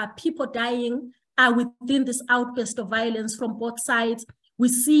with people dying within this outburst of violence from both sides. We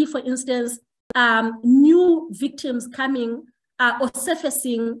see, for instance, new victims coming or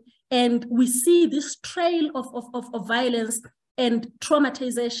surfacing, and we see this trail of violence and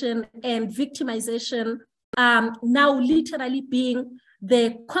traumatization and victimization now literally being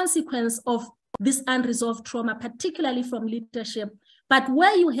the consequence of this unresolved trauma, particularly from leadership. But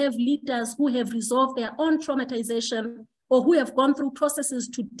where you have leaders who have resolved their own traumatization or who have gone through processes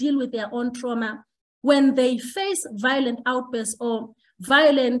to deal with their own trauma, when they face violent outbursts or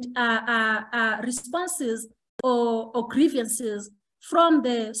violent responses or grievances from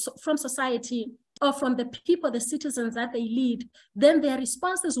society, or from the people, the citizens that they lead, then their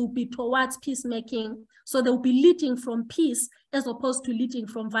responses will be towards peacemaking. So they'll be leading from peace as opposed to leading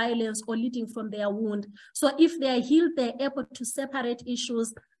from violence or leading from their wound. So if they are healed, they're able to separate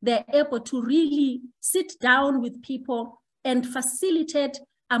issues, they're able to really sit down with people and facilitate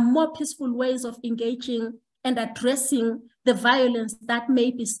more peaceful ways of engaging and addressing the violence that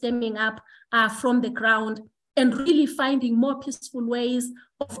may be stemming up from the ground, and really finding more peaceful ways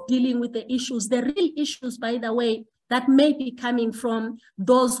of dealing with the issues, the real issues, by the way, that may be coming from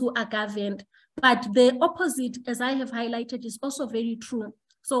those who are governed. But the opposite, as I have highlighted, is also very true.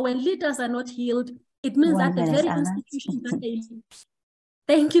 So when leaders are not healed, it means that the very institutions that they lead,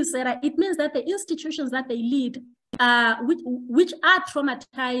 thank you, Sarah. It means that the institutions that they lead, which are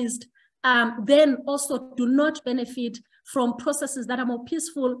traumatized, then also do not benefit from processes that are more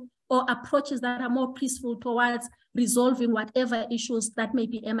peaceful or approaches that are more peaceful towards resolving whatever issues that may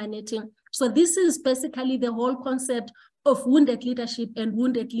be emanating. So this is basically the whole concept of wounded leadership and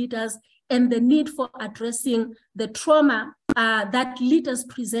wounded leaders, and the need for addressing the trauma that leaders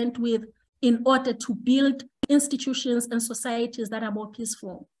present with in order to build institutions and societies that are more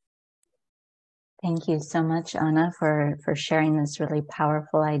peaceful. Thank you so much, Anna, for sharing this really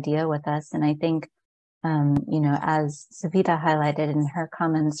powerful idea with us. And I think, you know, as Savita highlighted in her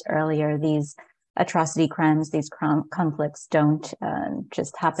comments earlier, these atrocity crimes, these conflicts don't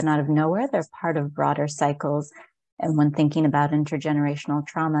just happen out of nowhere. They're part of broader cycles. And when thinking about intergenerational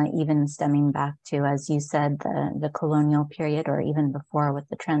trauma, even stemming back to, as you said, the colonial period, or even before with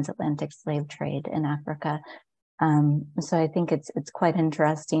the transatlantic slave trade in Africa. So I think it's quite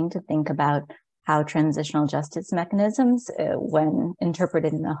interesting to think about how transitional justice mechanisms, when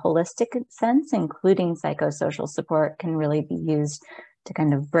interpreted in a holistic sense, including psychosocial support, can really be used to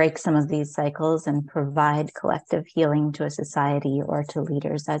kind of break some of these cycles and provide collective healing to a society or to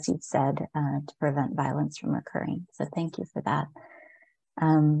leaders, as you've said, to prevent violence from occurring. So thank you for that.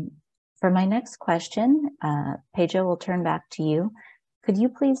 For my next question, Pedro, we'll turn back to you. Could you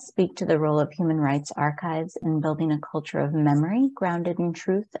please speak to the role of human rights archives in building a culture of memory grounded in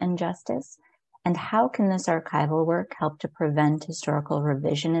truth and justice? And how can this archival work help to prevent historical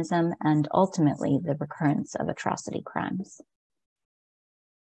revisionism and ultimately the recurrence of atrocity crimes?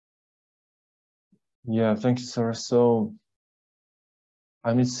 Yeah, thank you, Sarah. So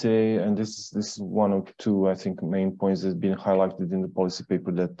I would say, and this is one of two, I think, main points that's been highlighted in the policy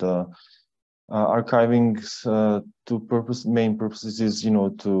paper, that archiving's main purposes is, you know,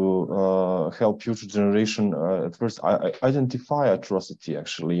 to help future generation at first identify atrocity,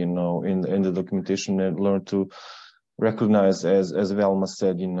 actually, you know, in the documentation, and learn to recognize, as Velma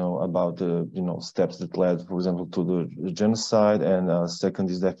said, you know, about the, you know, steps that led, for example, to the genocide. And second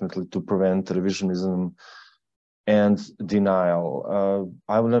is definitely to prevent revisionism and denial.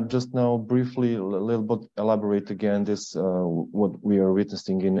 I will just now briefly a little bit elaborate again this what we are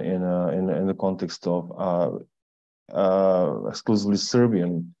witnessing in the context of exclusively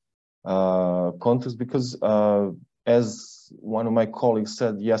Serbian context, because as one of my colleagues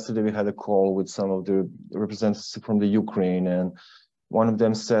said yesterday, we had a call with some of the representatives from the Ukraine, and one of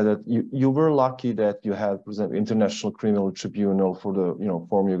them said that you were lucky that you had, for example, International Criminal Tribunal for the, you know,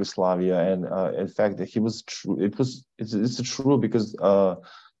 former Yugoslavia, and in fact that he was true. It's true, because a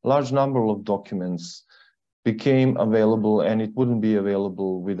large number of documents became available, and it wouldn't be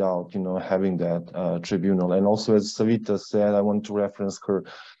available without, you know, having that tribunal. And also, as Savita said, I want to reference her.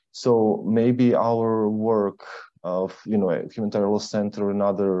 So maybe our work of, you know, Humanitarian Law Center and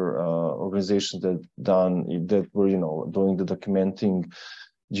other organizations that were, you know, doing the documenting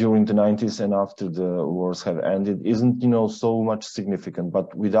during the 90s and after the wars have ended isn't, you know, so much significant.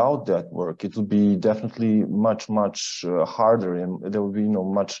 But without that work, it would be definitely much harder, and there will be, you know,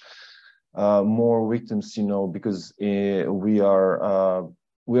 much more victims, you know, because we are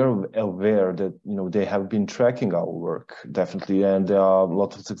aware that, you know, they have been tracking our work, definitely, and there are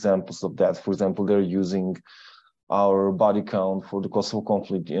lots of examples of that. For example, they're using our body count for the Kosovo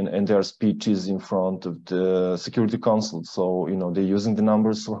conflict and their speeches in front of the Security Council. So, you know, they're using the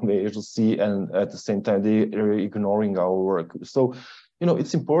numbers from the agency, and at the same time, they're ignoring our work. So, you know,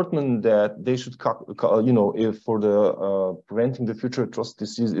 it's important that they should, you know, if for the preventing the future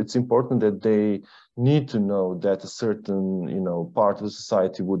atrocities, it's important that they need to know that a certain, you know, part of the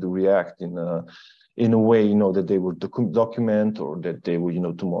society would react in a way, you know, that they would document, or that they will, you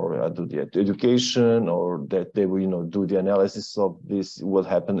know, tomorrow do the education, or that they will, you know, do the analysis of this, what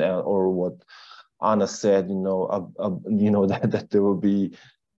happened, or what Anna said, you know, that they will be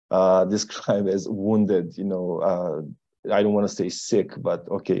described as wounded, you know, I don't want to say sick, but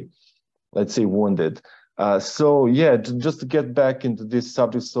okay, let's say wounded. So yeah, just to get back into this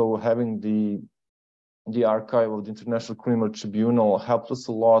subject, so having the the archive of the International Criminal Tribunal helped us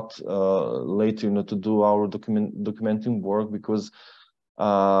a lot later, to do our documenting work, because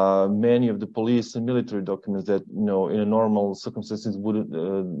many of the police and military documents that, in a normal circumstances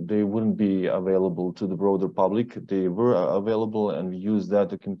wouldn't be available to the broader public. They were available, and we used that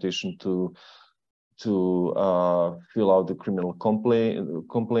documentation to fill out the criminal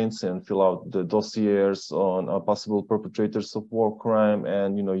complaints and fill out the dossiers on possible perpetrators of war crime,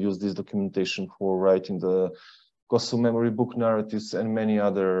 and use this documentation for writing the Kosovo memory book narratives and many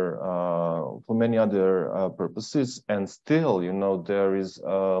other purposes. And still, there is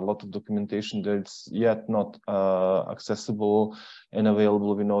a lot of documentation that's yet not accessible and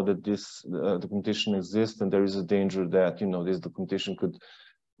available. We know that this documentation exists, and there is a danger that this documentation could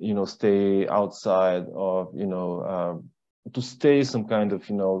stay outside of, to stay some kind of,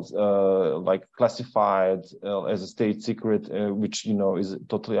 like classified as a state secret, which, is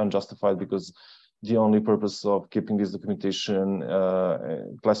totally unjustified, because the only purpose of keeping this documentation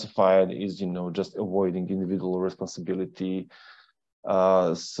classified is, just avoiding individual responsibility.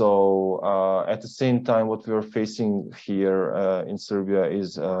 So at the same time, what we are facing here in Serbia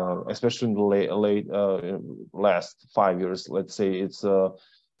is, especially in the last 5 years, let's say, it's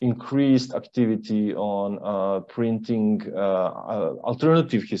increased activity on printing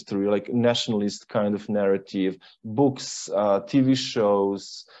alternative history, like nationalist kind of narrative, books, TV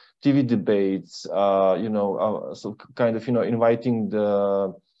shows, TV debates, so kind of, inviting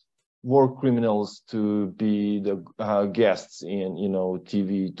the war criminals to be the guests in,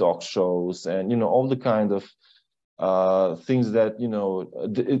 TV talk shows, and, all the kind of things that,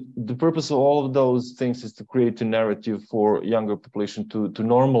 the purpose of all of those things is to create a narrative for younger population to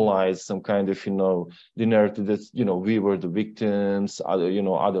normalize some kind of, the narrative that, we were the victims, other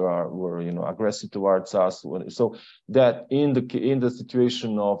were, aggressive towards us. So that in the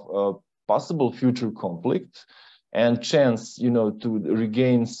situation of possible future conflict and chance, to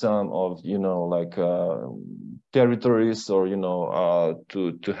regain some of, like territories, or,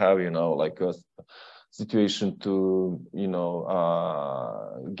 to have, like a situation to,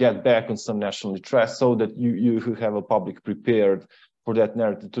 get back on some national interest, so that you have a public prepared for that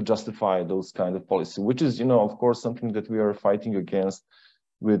narrative to justify those kind of policy, which is, of course, something that we are fighting against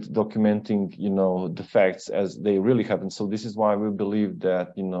with documenting, the facts as they really happen. So this is why we believe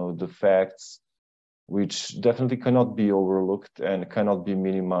that, the facts, which definitely cannot be overlooked and cannot be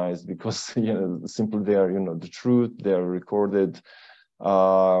minimized, because, simply they are, the truth, they are recorded.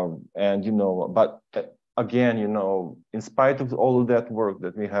 And, but again, in spite of all of that work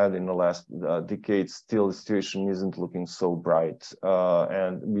that we had in the last decades, still the situation isn't looking so bright.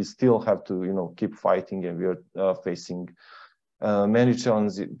 And we still have to, keep fighting, and we are facing many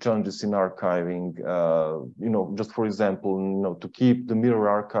challenges in archiving. Just for example, to keep the mirror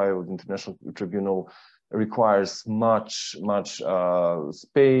archive of the International Tribunal requires much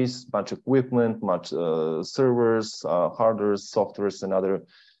space, much equipment, much servers, hardware, softwares, and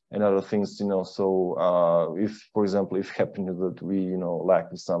other things. So if, for example, if happened that we lack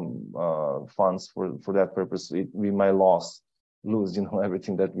some funds for that purpose, we might lose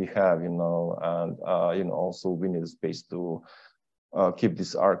everything that we have, and also we need a space to keep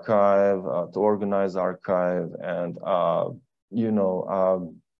this archive, to organize archive, and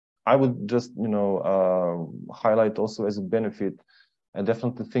I would just highlight also as a benefit. I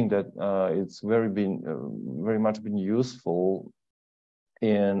definitely think that it's very much been useful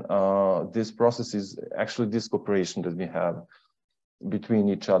in this process is actually this cooperation that we have between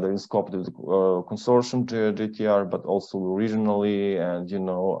each other in scope of the consortium JTR, but also regionally, and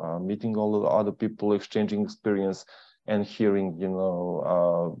meeting all of the other people, exchanging experience, and hearing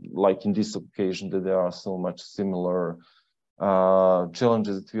like in this occasion, that there are so much similar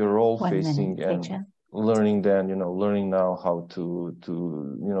challenges that we are all facing, and learning now how to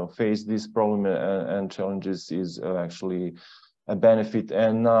face this problem and challenges is actually a benefit.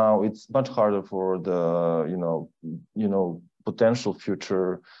 And now it's much harder for the potential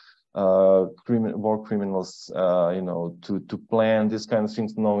future war criminals to plan this kind of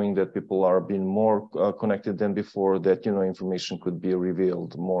things, knowing that people are being more connected than before, that information could be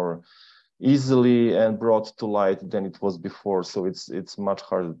revealed more easily and brought to light than it was before. So it's much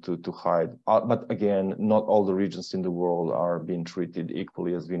harder to hide. But again, not all the regions in the world are being treated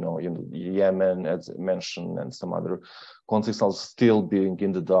equally, as we know. Yemen, as mentioned, and some other conflicts are still being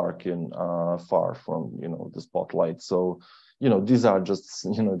in the dark and far from the spotlight. So these are just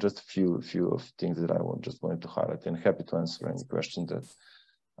just a few of things that I wanted to highlight, and happy to answer any questions that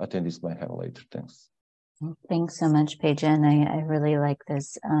attendees might have later. Thanks. Thanks so much, Peja. And I really like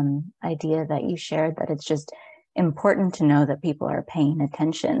this idea that you shared, that it's just important to know that people are paying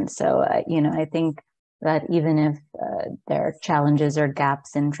attention. So, I think that even if there are challenges or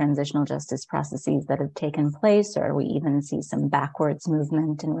gaps in transitional justice processes that have taken place, or we even see some backwards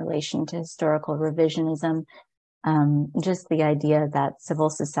movement in relation to historical revisionism, just the idea that civil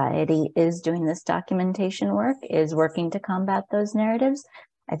society is doing this documentation work, is working to combat those narratives,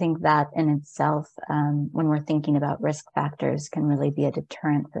 I think that in itself, when we're thinking about risk factors, can really be a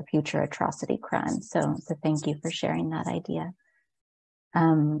deterrent for future atrocity crimes. So thank you for sharing that idea.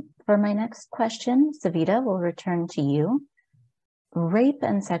 For my next question, Savita, we'll return to you. Rape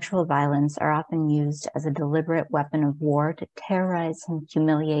and sexual violence are often used as a deliberate weapon of war to terrorize and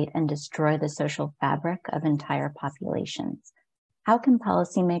humiliate and destroy the social fabric of entire populations. How can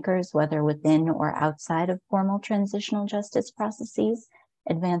policymakers, whether within or outside of formal transitional justice processes,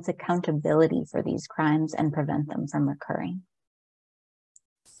 advance accountability for these crimes and prevent them from recurring?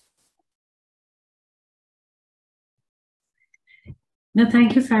 No,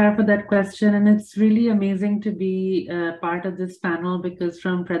 thank you, Sarah, for that question. And it's really amazing to be part of this panel, because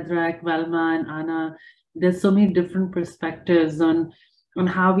from Predrag, Velma, and Anna, there's so many different perspectives on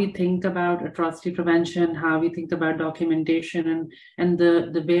how we think about atrocity prevention, how we think about documentation, and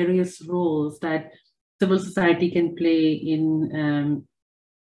the various roles that civil society can play in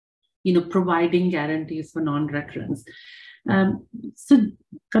providing guarantees for non-recurrence. So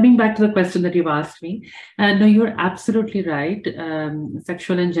coming back to the question that you've asked me, no, you're absolutely right.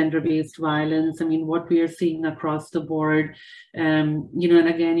 Sexual and gender-based violence, I mean, what we are seeing across the board, and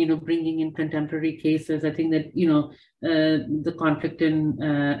again, bringing in contemporary cases, I think that, the conflict and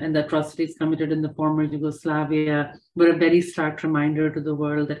the atrocities committed in the former Yugoslavia were a very stark reminder to the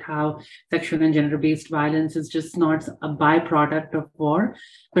world that how sexual and gender-based violence is just not a byproduct of war,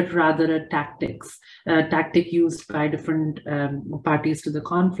 but rather a tactic used by different parties to the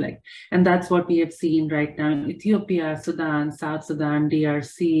conflict. And that's what we have seen right now in Ethiopia, Sudan, South Sudan,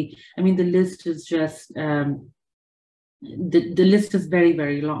 DRC. I mean, the list is just, the list is very,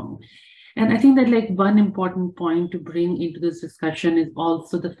 very long. And I think that one important point to bring into this discussion is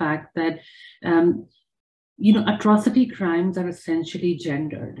also the fact that, atrocity crimes are essentially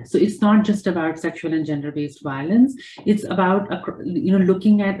gendered. So it's not just about sexual and gender-based violence. It's about,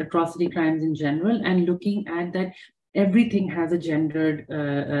 looking at atrocity crimes in general and looking at that everything has a gendered,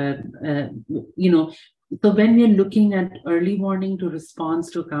 so when we're looking at early warning to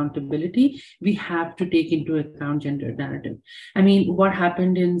response to accountability, we have to take into account gender narrative. I mean, what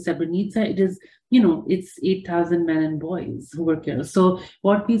happened in Srebrenica, it is, it's 8,000 men and boys who were killed. So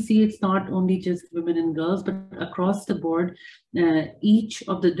what we see, it's not only just women and girls, but across the board, each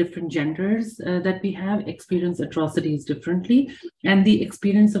of the different genders that we have experience atrocities differently. And the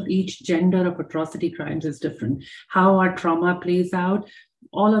experience of each gender of atrocity crimes is different. How our trauma plays out,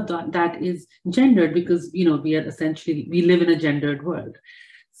 all of that is gendered, because we live in a gendered world.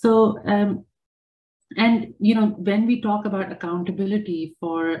 So and when we talk about accountability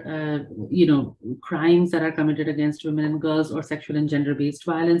for crimes that are committed against women and girls, or sexual and gender-based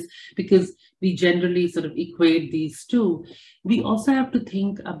violence, because we generally sort of equate these two, we also have to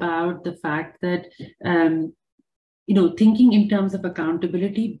think about the fact that thinking in terms of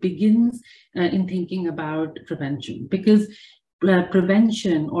accountability begins in thinking about prevention, because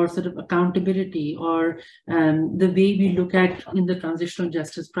prevention, or sort of accountability, or the way we look at in the transitional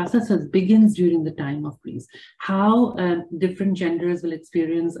justice processes begins during the time of peace. How different genders will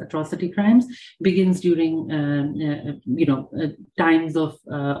experience atrocity crimes begins during times of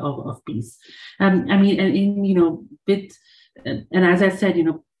peace. I mean, and as I said,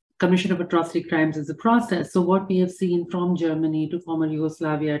 commission of atrocity crimes is a process. So what we have seen from Germany to former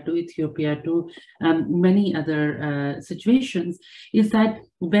Yugoslavia to Ethiopia to many other situations is that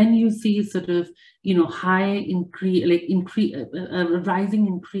when you see sort of high increase, rising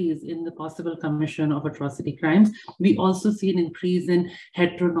increase in the possible commission of atrocity crimes, we also see an increase in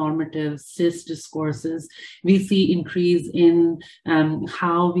heteronormative cis discourses. We see increase in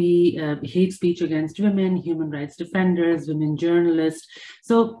how we hate speech against women, human rights defenders, women journalists.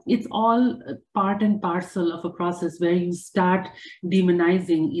 So it's all part and parcel of a process where you start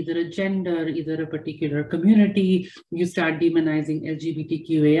demonizing either a gender, either a particular community. You start demonizing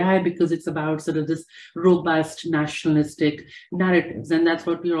LGBTQAI because it's about sort of this robust nationalistic narratives. And that's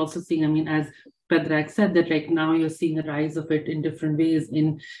what we're also seeing. I mean, as Predrag said, that now you're seeing a rise of it in different ways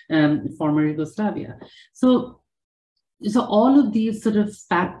in former Yugoslavia. So all of these sort of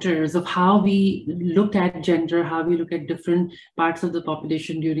factors of how we look at gender, how we look at different parts of the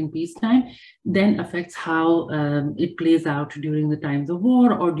population during peacetime, then affects how it plays out during the times of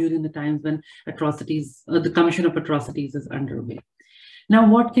war, or during the times when atrocities, the commission of atrocities is underway. Now,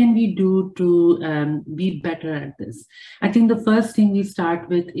 what can we do to be better at this? I think the first thing we start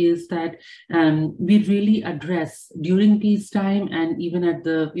with is that we really address during peacetime and even at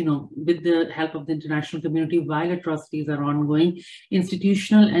the, with the help of the international community while atrocities are ongoing,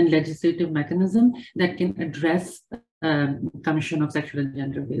 institutional and legislative mechanism that can address commission of sexual and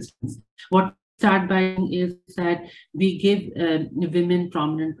gender-based violence. What start by is that we give women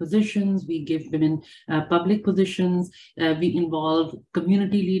prominent positions, we give women public positions, we involve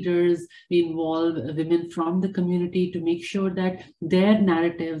community leaders, we involve women from the community to make sure that their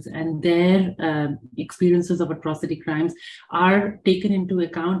narratives and their experiences of atrocity crimes are taken into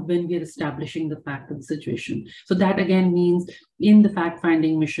account when we are establishing the fact of the situation. So that again means in the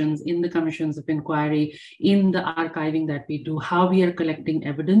fact-finding missions, in the commissions of inquiry, in the archiving that we do, how we are collecting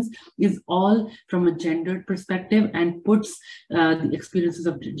evidence is all from a gendered perspective and puts the experiences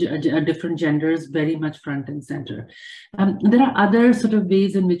of different genders very much front and center. There are other sort of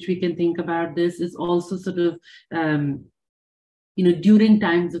ways in which we can think about this is also sort of during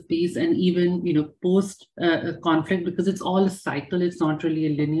times of peace and even, post conflict, because it's all a cycle, it's not really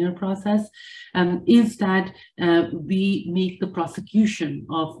a linear process, is that we make the prosecution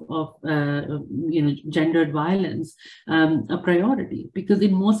of gendered violence a priority. Because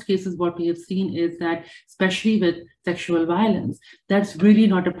in most cases, what we have seen is that, especially with sexual violence, that's really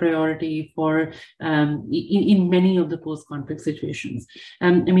not a priority for in many of the post-conflict situations.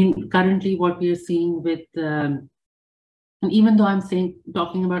 Currently what we are seeing with and even though I'm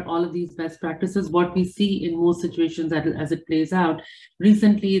talking about all of these best practices, what we see in most situations as it plays out,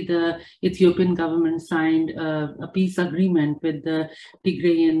 recently the Ethiopian government signed a peace agreement with the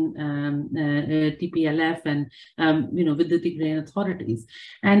Tigrayan TPLF and with the Tigrayan authorities.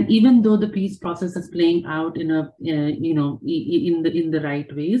 And even though the peace process is playing out in a in the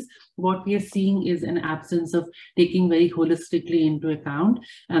right ways, what we are seeing is an absence of taking very holistically into account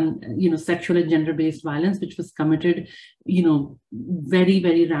sexual and gender-based violence, which was committed very,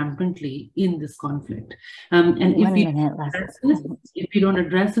 very rampantly in this conflict. And if we don't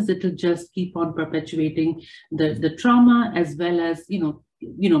address this, it will just keep on perpetuating the trauma, as well as,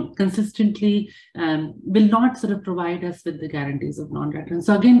 consistently will not sort of provide us with the guarantees of non-recurrence.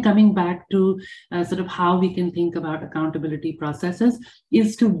 So again, coming back to sort of how we can think about accountability processes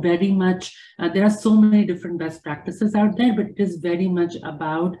is to very much, there are so many different best practices out there, but it is very much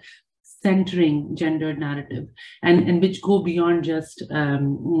about centering gendered narrative and which go beyond just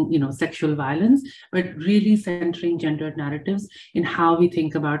sexual violence, but really centering gendered narratives in how we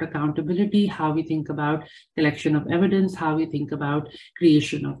think about accountability, how we think about collection of evidence, how we think about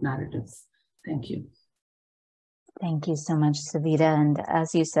creation of narratives. Thank you. Thank you so much, Savita. And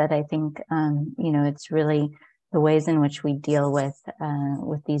as you said, I think it's really the ways in which we deal with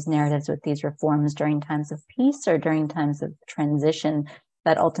these narratives, with these reforms during times of peace or during times of transition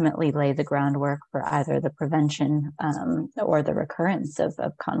that ultimately lay the groundwork for either the prevention or the recurrence of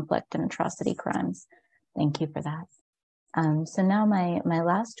conflict and atrocity crimes. Thank you for that. So now my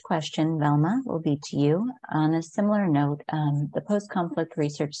last question, Velma, will be to you. On a similar note, the Post-Conflict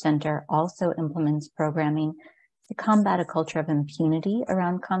Research Center also implements programming to combat a culture of impunity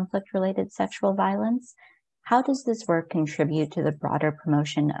around conflict-related sexual violence. How does this work contribute to the broader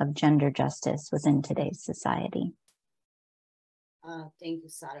promotion of gender justice within today's society? Thank you,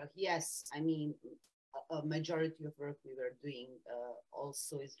 Sarah. Yes, a majority of work we were doing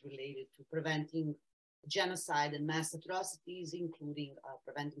also is related to preventing genocide and mass atrocities, including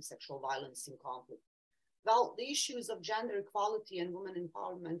preventing sexual violence in conflict. Well, the issues of gender equality and women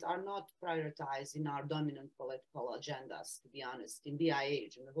empowerment are not prioritized in our dominant political agendas, to be honest, in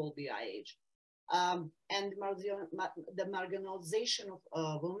BIH, in the whole BIH. And the marginalization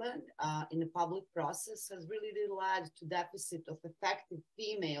of women in the public process has really led to deficit of effective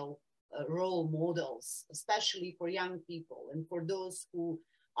female role models, especially for young people and for those who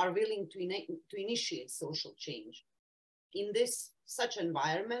are willing to initiate social change. In such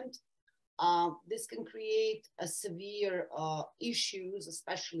environment, this can create a severe issues,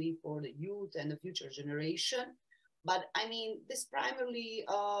 especially for the youth and the future generation. But this primarily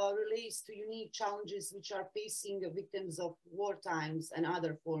relates to unique challenges which are facing victims of war times and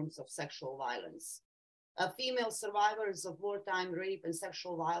other forms of sexual violence. Female survivors of wartime rape and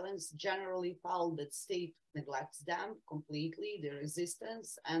sexual violence generally feel that state neglects them completely, their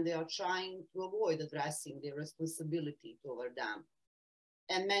resistance, and they are trying to avoid addressing their responsibility toward them.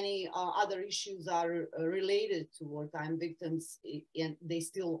 And many other issues are related to wartime victims, and they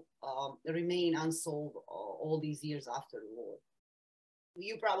still remain unsolved all these years after the war.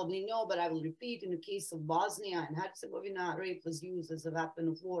 You probably know, but I will repeat, in the case of Bosnia and Herzegovina, rape was used as a weapon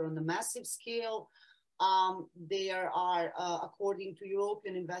of war on a massive scale. There are, according to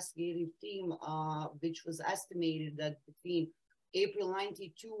European investigative team, which was estimated that between April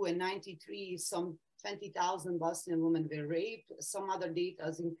 92 and 93, some 20,000 Bosnian women were raped. Some other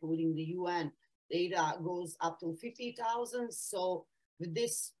data, including the UN data, goes up to 50,000. So with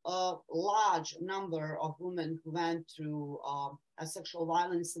this large number of women who went through sexual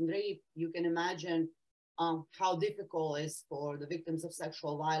violence and rape, you can imagine how difficult it is for the victims of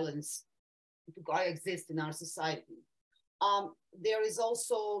sexual violence to coexist in our society. There is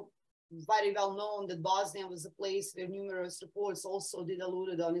also very well known that Bosnia was a place where numerous reports also did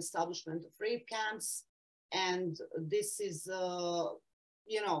allude on establishment of rape camps. And this is,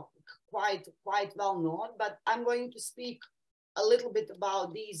 you know, quite well known, but I'm going to speak a little bit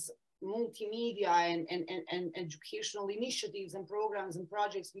about these multimedia and educational initiatives and programs and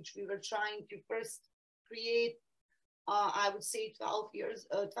projects which we were trying to first create, I would say 12 years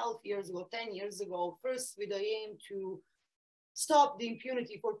ago, 10 years ago, first with the aim to stop the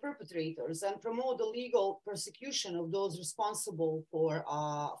impunity for perpetrators and promote the legal persecution of those responsible for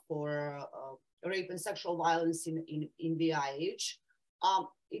rape and sexual violence in BIH.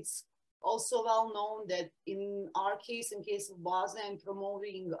 It's also well known that in our case, in case of Bosnia, and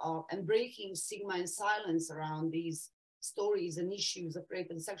promoting and breaking stigma and silence around these stories and issues of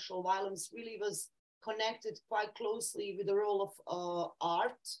rape and sexual violence really was connected quite closely with the role of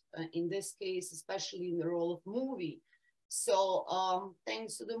art, in this case, especially in the role of movie. So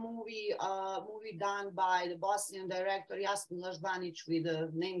thanks to the movie done by the Bosnian director Jasmin Lažbanić with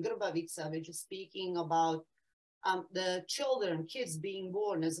the name Grbavica, which is speaking about the kids being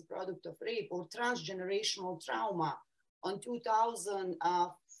born as a product of rape or transgenerational trauma. On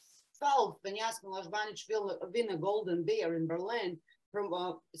 2012, when Jasmin Lažbanić won a Golden Bear in Berlin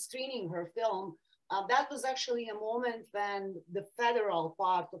from screening her film, that was actually a moment when the federal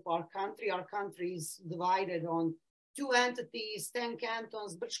part of our country is divided on 2 entities, 10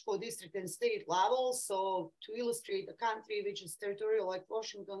 cantons, Brčko district and state level. So to illustrate a country which is territorial like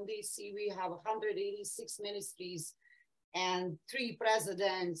Washington, D.C., we have 186 ministries and 3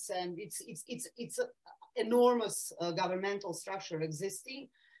 presidents, and it's an enormous governmental structure existing.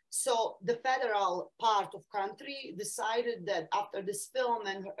 So the federal part of country decided that after this film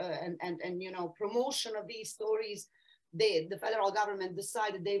and you know, promotion of these stories, the federal government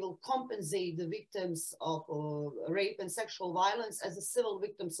decided they will compensate the victims of rape and sexual violence as the civil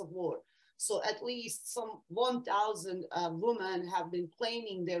victims of war. So at least some 1,000 women have been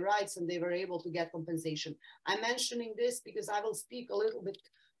claiming their rights and they were able to get compensation. I'm mentioning this because I will speak a little bit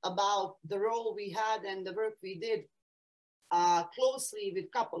about the role we had and the work we did closely with a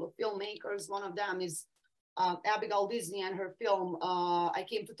couple of filmmakers. One of them is Abigail Disney and her film, I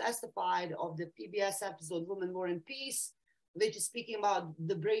Came to Testify, of the PBS episode Women, War and Peace, which is speaking about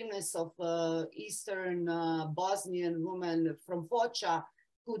the braveness of Eastern Bosnian women from Foča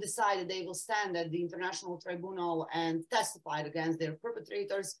who decided they will stand at the International Tribunal and testified against their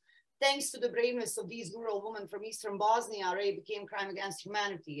perpetrators. Thanks to the braveness of these rural women from Eastern Bosnia, rape became crime against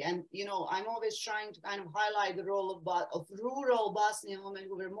humanity. And, you know, I'm always trying to kind of highlight the role of rural Bosnian women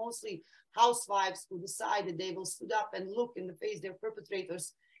who were mostly housewives who decided they will stood up and look in the face their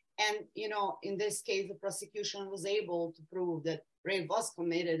perpetrators. And, you know, in this case, the prosecution was able to prove that rape was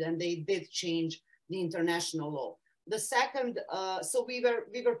committed and they did change the international law. The second, so we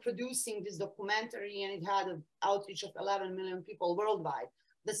were producing this documentary and it had an outreach of 11 million people worldwide.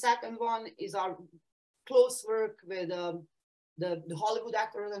 The second one is our close work with the Hollywood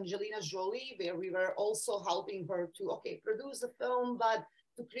actor Angelina Jolie, where we were also helping her to, produce the film, but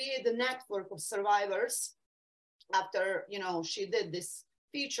to create the network of survivors after, you know, she did this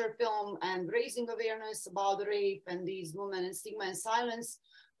feature film and raising awareness about the rape and these women and stigma and silence.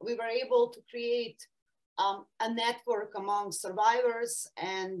 We were able to create a network among survivors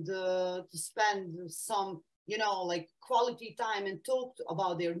and to spend some, you know, like quality time and talk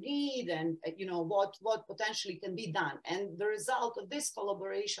about their need and, you know, what potentially can be done. And the result of this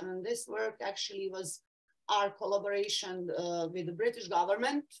collaboration and this work actually was our collaboration with the British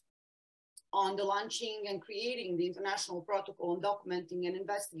government on the launching and creating the international protocol on documenting and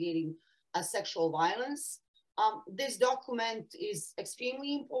investigating sexual violence. This document is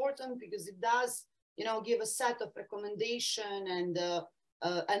extremely important because it does, you know, give a set of recommendation and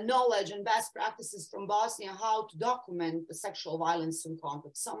knowledge and best practices from Bosnia how to document the sexual violence in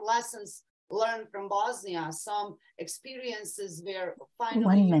conflict. Some lessons learned from Bosnia, some experiences were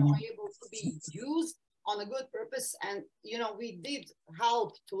finally able to be used on a good purpose. And, you know, we did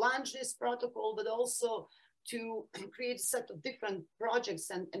help to launch this protocol, but also to create a set of different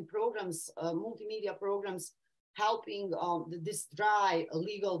projects and programs, multimedia programs, helping this dry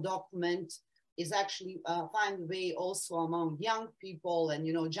legal document is actually find a way also among young people and,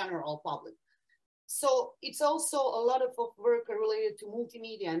 you know, general public. So it's also a lot of work related to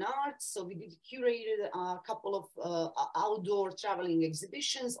multimedia and arts. So we curated a couple of outdoor traveling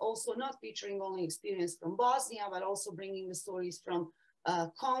exhibitions, also not featuring only experience from Bosnia, but also bringing the stories from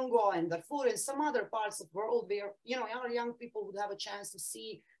Congo and Darfur and some other parts of the world where, you know, our young people would have a chance to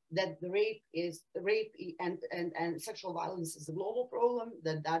see that the rape and sexual violence is a global problem,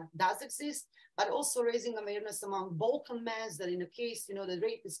 that does exist, but also raising awareness among Balkan men that in a case, you know, the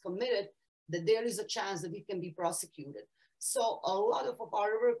rape is committed, that there is a chance that it can be prosecuted. So a lot of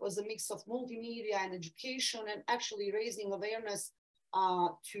our work was a mix of multimedia and education and actually raising awareness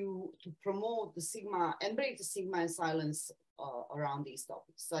to promote the stigma and break the stigma and silence around these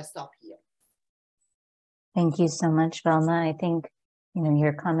topics. So I stop here. Thank you so much, Velma. I think, you know,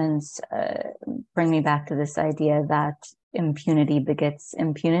 your comments bring me back to this idea that impunity begets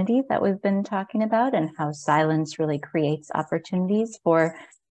impunity that we've been talking about, and how silence really creates opportunities for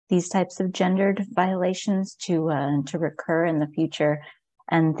these types of gendered violations to recur in the future.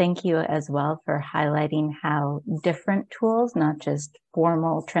 And thank you as well for highlighting how different tools, not just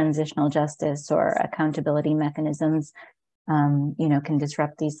formal transitional justice or accountability mechanisms, you know, can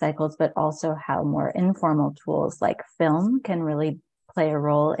disrupt these cycles, but also how more informal tools like film can really play a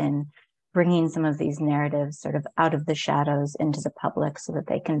role in bringing some of these narratives sort of out of the shadows into the public so that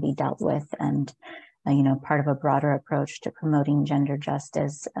they can be dealt with and, you know, part of a broader approach to promoting gender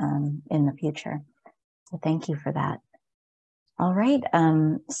justice in the future. So thank you for that. All right,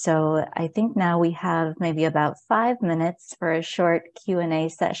 so I think now we have maybe about 5 minutes for a short Q&A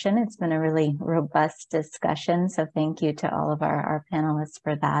session. It's been a really robust discussion, so thank you to all of our panelists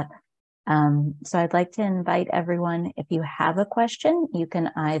for that. So I'd like to invite everyone, if you have a question, you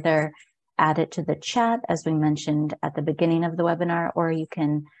can either add it to the chat, as we mentioned at the beginning of the webinar, or you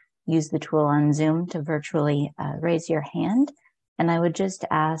can use the tool on Zoom to virtually raise your hand. And I would just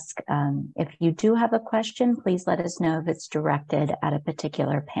ask, if you do have a question, please let us know if it's directed at a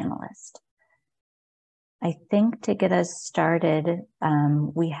particular panelist. I think to get us started,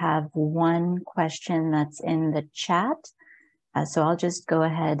 we have one question that's in the chat. So I'll just go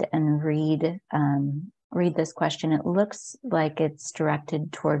ahead and read this question. It looks like it's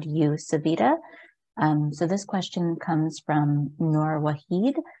directed toward you, Savita. So this question comes from Nur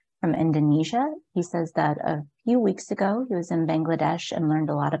Wahid from Indonesia. He says that a few weeks ago, he was in Bangladesh and learned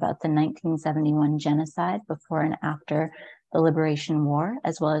a lot about the 1971 genocide before and after the Liberation War,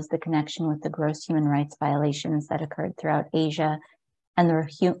 as well as the connection with the gross human rights violations that occurred throughout Asia and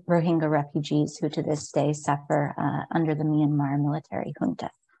the Rohingya refugees who to this day suffer under the Myanmar military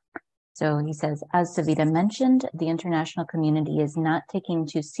junta. So he says, as Savita mentioned, the international community is not taking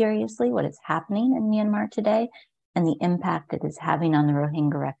too seriously what is happening in Myanmar today and the impact it is having on the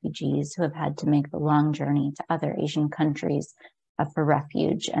Rohingya refugees who have had to make the long journey to other Asian countries for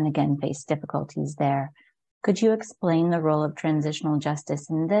refuge and again face difficulties there. Could you explain the role of transitional justice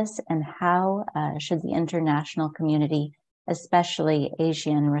in this, and how should the international community, especially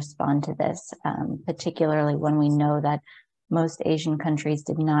Asian, respond to this, particularly when we know that most Asian countries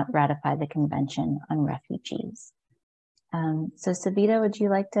did not ratify the Convention on Refugees? So Savita, would you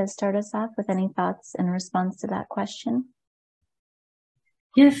like to start us off with any thoughts in response to that question?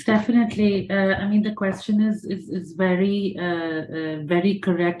 Yes, definitely. I mean, the question is very, very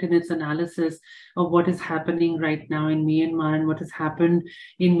correct in its analysis of what is happening right now in Myanmar and what has happened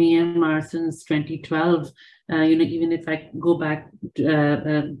in Myanmar since 2012. You know, even if I go back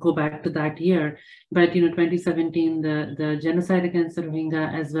to that year, but 2017, the genocide against the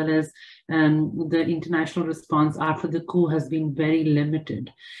Rohingya, as well as the international response after the coup, has been very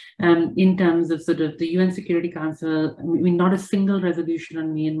limited. In terms of sort of the UN Security Council, I mean, not a single resolution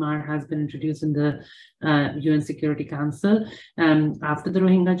on Myanmar has been introduced in the UN Security Council after the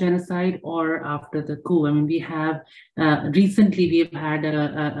Rohingya genocide or after the coup. I mean, we have recently we've had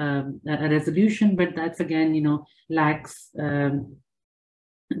a resolution, but that's again, lacks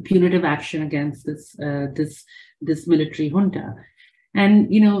punitive action against this military junta. And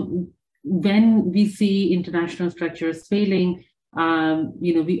when we see international structures failing,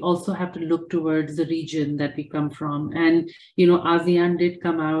 we also have to look towards the region that we come from. And, ASEAN did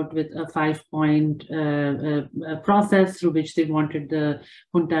come out with a 5-point process through which they wanted the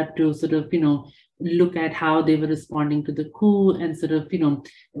junta to sort of, look at how they were responding to the coup and sort of,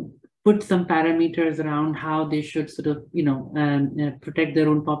 put some parameters around how they should sort of, protect their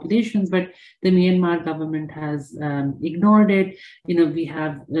own populations, but the Myanmar government has ignored it. We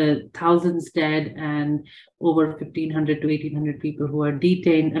have thousands dead and over 1,500 to 1,800 people who are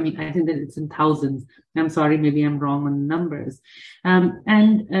detained. I mean, I think that it's in thousands. I'm sorry, maybe I'm wrong on the numbers.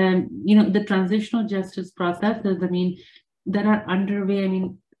 The transitional justice processes, that are underway.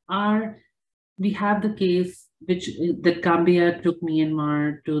 We have the case that Gambia took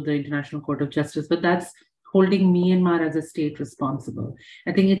Myanmar to the International Court of Justice, but that's holding Myanmar as a state responsible.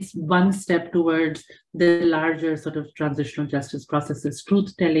 I think it's one step towards the larger sort of transitional justice processes,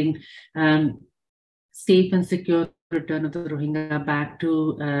 truth-telling, safe and secure return of the Rohingya back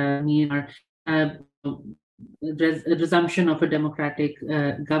to Myanmar, resumption of a democratic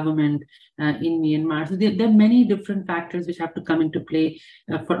government in Myanmar. So there are many different factors which have to come into play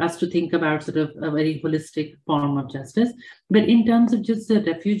for us to think about sort of a very holistic form of justice. But in terms of just the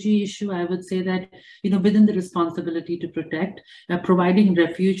refugee issue, I would say that, within the responsibility to protect, providing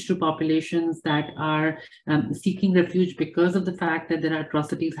refuge to populations that are seeking refuge because of the fact that there are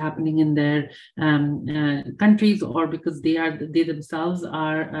atrocities happening in their countries, or because they themselves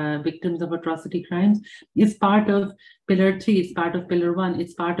are victims of atrocity crimes, is part of Pillar 3, it's part of Pillar 1,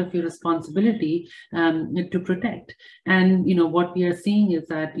 it's part of your responsibility to protect. And, what we are seeing is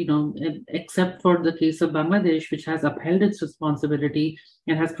that, except for the case of Bangladesh, which has upheld its responsibility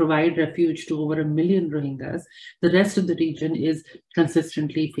and has provided refuge to over 1 million Rohingyas, the rest of the region is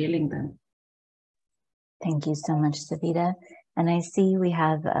consistently failing them. Thank you so much, Savita. And I see we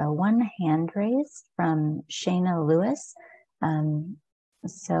have one hand raised from Shayna Lewis.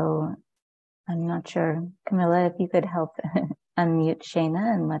 So I'm not sure, Camilla, if you could help unmute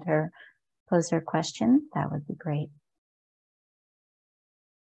Shayna and let her pose her question, that would be great.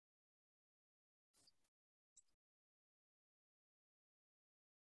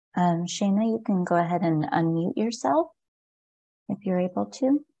 Shayna, you can go ahead and unmute yourself if you're able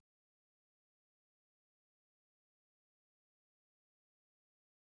to.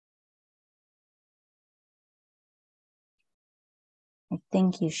 I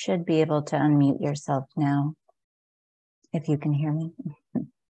think you should be able to unmute yourself now, if you can hear me.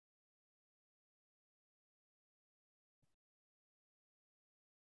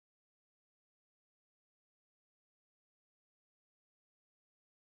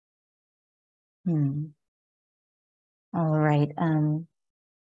 All right.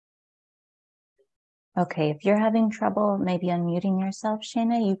 Okay, if you're having trouble maybe unmuting yourself,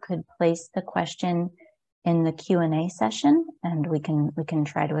 Shayna, you could place the question in the Q&A session, and we can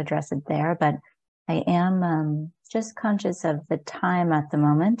try to address it there. But I am just conscious of the time at the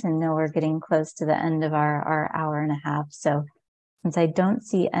moment, and know we're getting close to the end of our hour and a half. So since I don't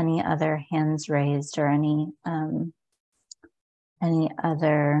see any other hands raised or any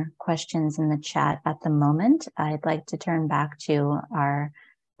other questions in the chat at the moment, I'd like to turn back to our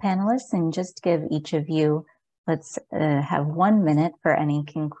panelists and just give each of you, let's have 1 minute for any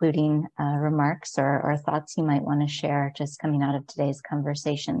concluding remarks or thoughts you might want to share just coming out of today's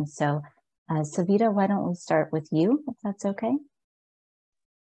conversation. So Savita, why don't we start with you, if that's okay?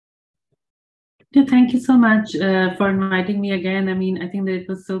 Yeah, thank you so much for inviting me again. I think that it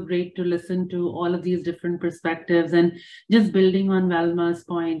was so great to listen to all of these different perspectives, and just building on Valma's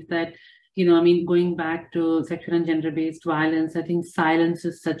point that, going back to sexual and gender-based violence, I think silence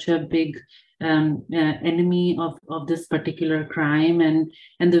is such a big enemy of this particular crime, and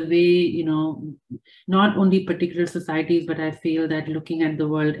the way, not only particular societies, but I feel that looking at the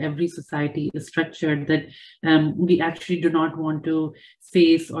world, every society is structured that we actually do not want to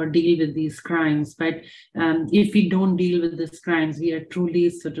face or deal with these crimes. But if we don't deal with these crimes, we are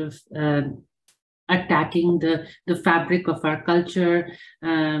truly sort of attacking the fabric of our culture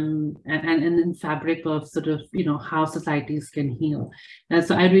and the fabric of sort of, how societies can heal.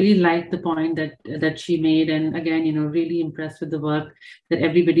 So I really like the point that she made. And again, really impressed with the work that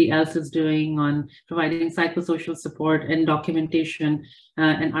everybody else is doing on providing psychosocial support and documentation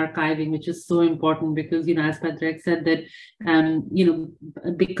and archiving, which is so important because, as Padraig said, that,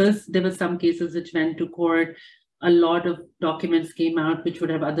 because there were some cases which went to court, a lot of documents came out which would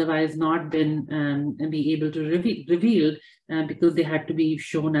have otherwise not been be able to revealed because they had to be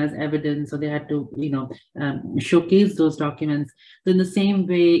shown as evidence, or they had to, showcase those documents. So in the same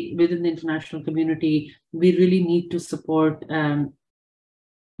way, within the international community, we really need to support.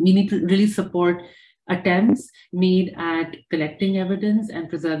 We need to really support attempts made at collecting evidence and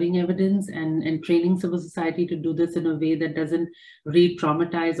preserving evidence and training civil society to do this in a way that doesn't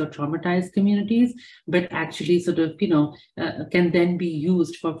re-traumatize or traumatize communities, but actually sort of, can then be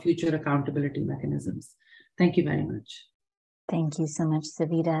used for future accountability mechanisms. Thank you very much. Thank you so much,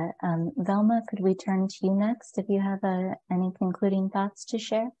 Savita. Velma, could we turn to you next if you have any concluding thoughts to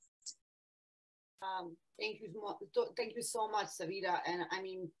share? Thank you so much, Savita. And I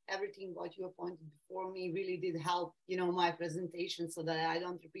mean, everything what you pointed before me really did help, my presentation so that I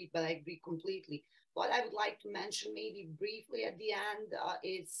don't repeat, but I agree completely. What I would like to mention maybe briefly at the end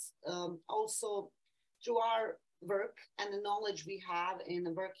is also through our work and the knowledge we have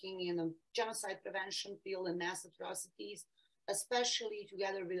in working in the genocide prevention field and mass atrocities, especially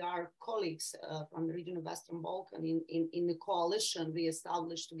together with our colleagues from the region of Western Balkan in the coalition we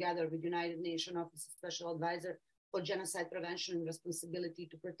established together with United Nations Office of Special Advisor for Genocide Prevention and Responsibility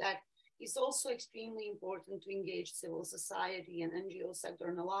to Protect. It's also extremely important to engage civil society and NGO sector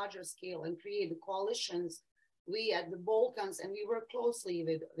on a larger scale and create the coalitions. We at the Balkans, and we work closely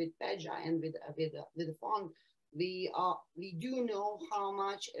with PEJA and with the fund, we do know how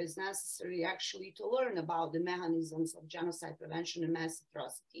much is necessary actually to learn about the mechanisms of genocide prevention and mass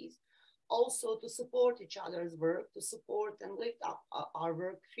atrocities. Also to support each other's work, to support and lift up our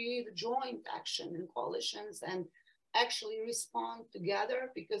work, create joint action and coalitions and actually respond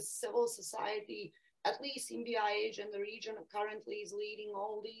together, because civil society, at least in BIH and the region currently, is leading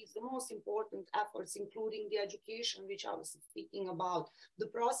all these, the most important efforts, including the education, which I was speaking about, the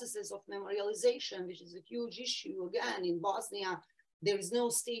processes of memorialization, which is a huge issue. Again, in Bosnia, there is no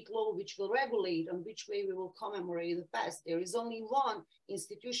state law which will regulate on which way we will commemorate the past. There is only one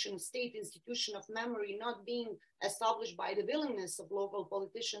institution, state institution of memory, not being established by the willingness of local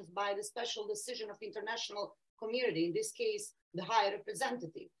politicians, by the special decision of international community, in this case, the High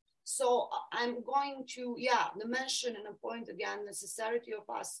Representative. So I'm going to, mention and point again, necessity of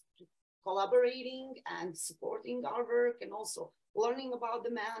us to collaborating and supporting our work and also learning about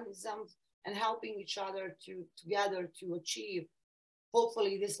the mechanisms and helping each other together to achieve,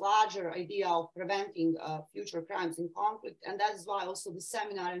 hopefully, this larger idea of preventing future crimes and conflict. And that is why also the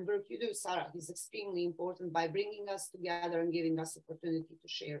seminar and work you do, Sarah, is extremely important by bringing us together and giving us opportunity to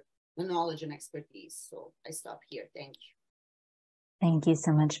share the knowledge and expertise. So I stop here. Thank you. Thank you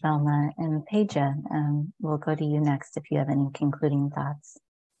so much, Velma. And Peja, we'll go to you next if you have any concluding thoughts.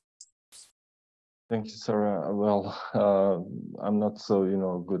 Thank you, Sarah. Well, I'm not so,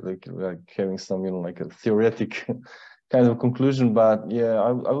 good like having some, like a theoretic kind of conclusion, but yeah,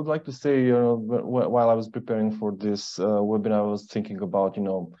 I would like to say, while I was preparing for this webinar, I was thinking about,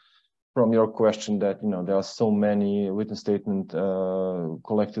 from your question that, there are so many witness statements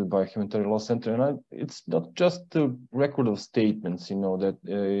collected by Humanitarian Law Center, and it's not just the record of statements, that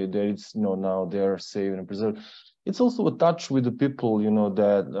it's, now they are saved and preserved. It's also a touch with the people,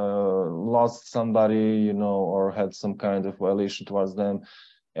 that lost somebody, or had some kind of violation towards them.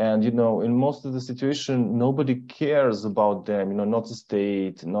 And, in most of the situation, nobody cares about them, not the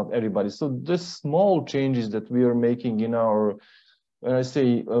state, not everybody. So the small changes that we are making in our, when I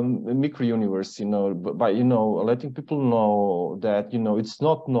say micro universe, by letting people know that it's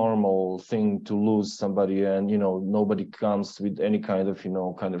not normal thing to lose somebody, and nobody comes with any kind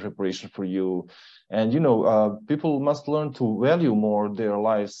of reparation for you, and people must learn to value more their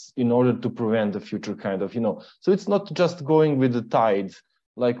lives in order to prevent the future kind of So it's not just going with the tide,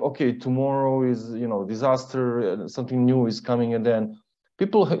 like okay, tomorrow is disaster, something new is coming, and then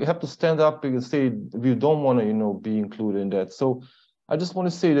people have to stand up and say we don't want to be included in that. So I just want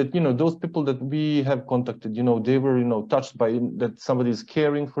to say that, those people that we have contacted, they were, touched by that somebody is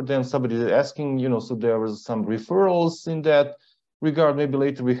caring for them, somebody is asking, so there was some referrals in that regard. Maybe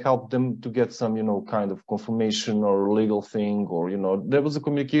later we helped them to get some, kind of confirmation or legal thing, or, there was a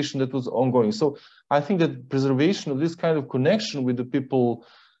communication that was ongoing. So I think that preservation of this kind of connection with the people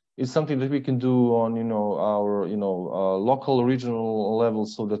is something that we can do on, our, local, regional level,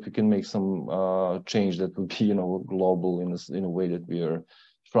 so that we can make some change that would be, global in a way that we are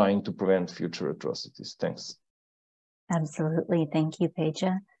trying to prevent future atrocities. Thanks. Absolutely. Thank you,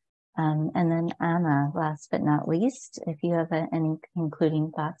 Peja. And then Anna, last but not least, if you have any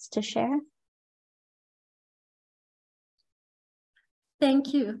concluding thoughts to share.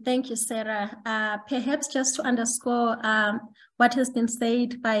 Thank you, Sarah. Perhaps just to underscore what has been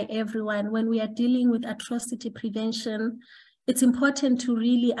said by everyone, when we are dealing with atrocity prevention, it's important to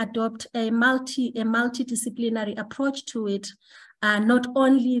really adopt a multidisciplinary approach to it, not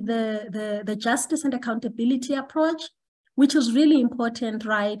only the justice and accountability approach, which is really important,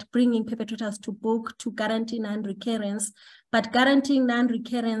 right? Bringing perpetrators to book to guarantee non-recurrence, but guaranteeing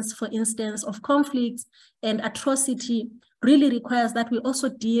non-recurrence, for instance, of conflicts and atrocity really requires that we also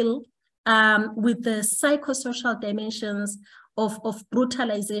deal with the psychosocial dimensions of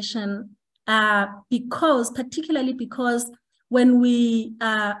brutalization, particularly because when we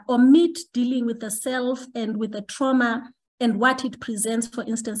omit dealing with the self and with the trauma and what it presents, for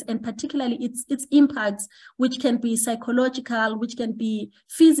instance, and particularly its impacts, which can be psychological, which can be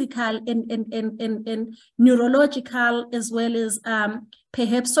physical and neurological, as well as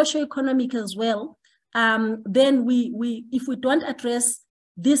perhaps socioeconomic as well, then if we don't address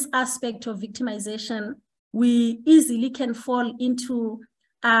this aspect of victimization, we easily can fall into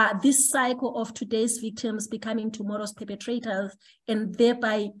this cycle of today's victims becoming tomorrow's perpetrators, and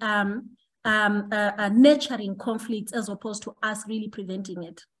thereby nurturing conflicts as opposed to us really preventing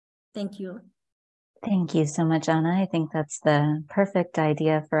it. Thank you. Thank you so much, Anna. I think that's the perfect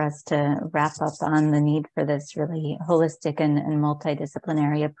idea for us to wrap up on the need for this really holistic and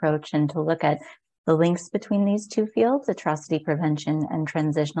multidisciplinary approach, and to look at the links between these two fields, atrocity prevention and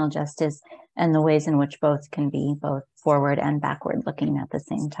transitional justice, and the ways in which both can be both forward and backward looking at the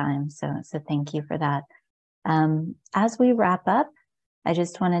same time. So thank you for that. As we wrap up, I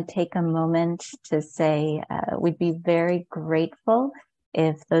just want to take a moment to say we'd be very grateful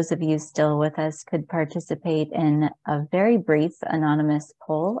if those of you still with us could participate in a very brief anonymous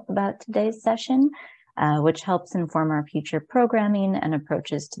poll about today's session, which helps inform our future programming and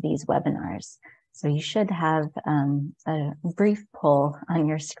approaches to these webinars. So you should have a brief poll on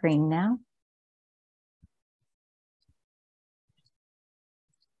your screen now.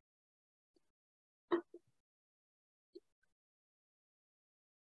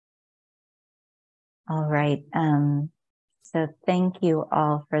 All right, so thank you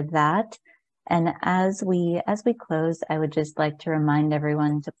all for that. And as we close, I would just like to remind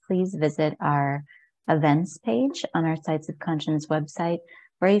everyone to please visit our events page on our Sites of Conscience website,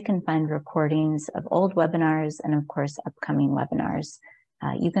 where you can find recordings of old webinars and, of course, upcoming webinars.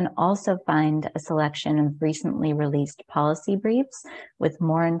 You can also find a selection of recently released policy briefs with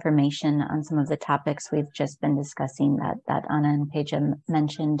more information on some of the topics we've just been discussing that Anna and Paige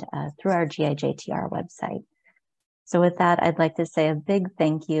mentioned through our GIJTR website. So with that, I'd like to say a big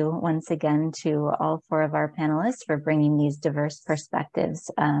thank you once again to all four of our panelists for bringing these diverse perspectives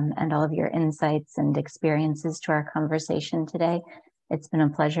and all of your insights and experiences to our conversation today. It's been a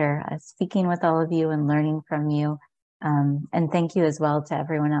pleasure speaking with all of you and learning from you. And thank you as well to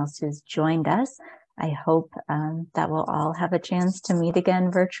everyone else who's joined us. I hope that we'll all have a chance to meet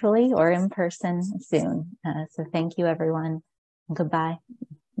again virtually or in person soon. So thank you, everyone. Goodbye.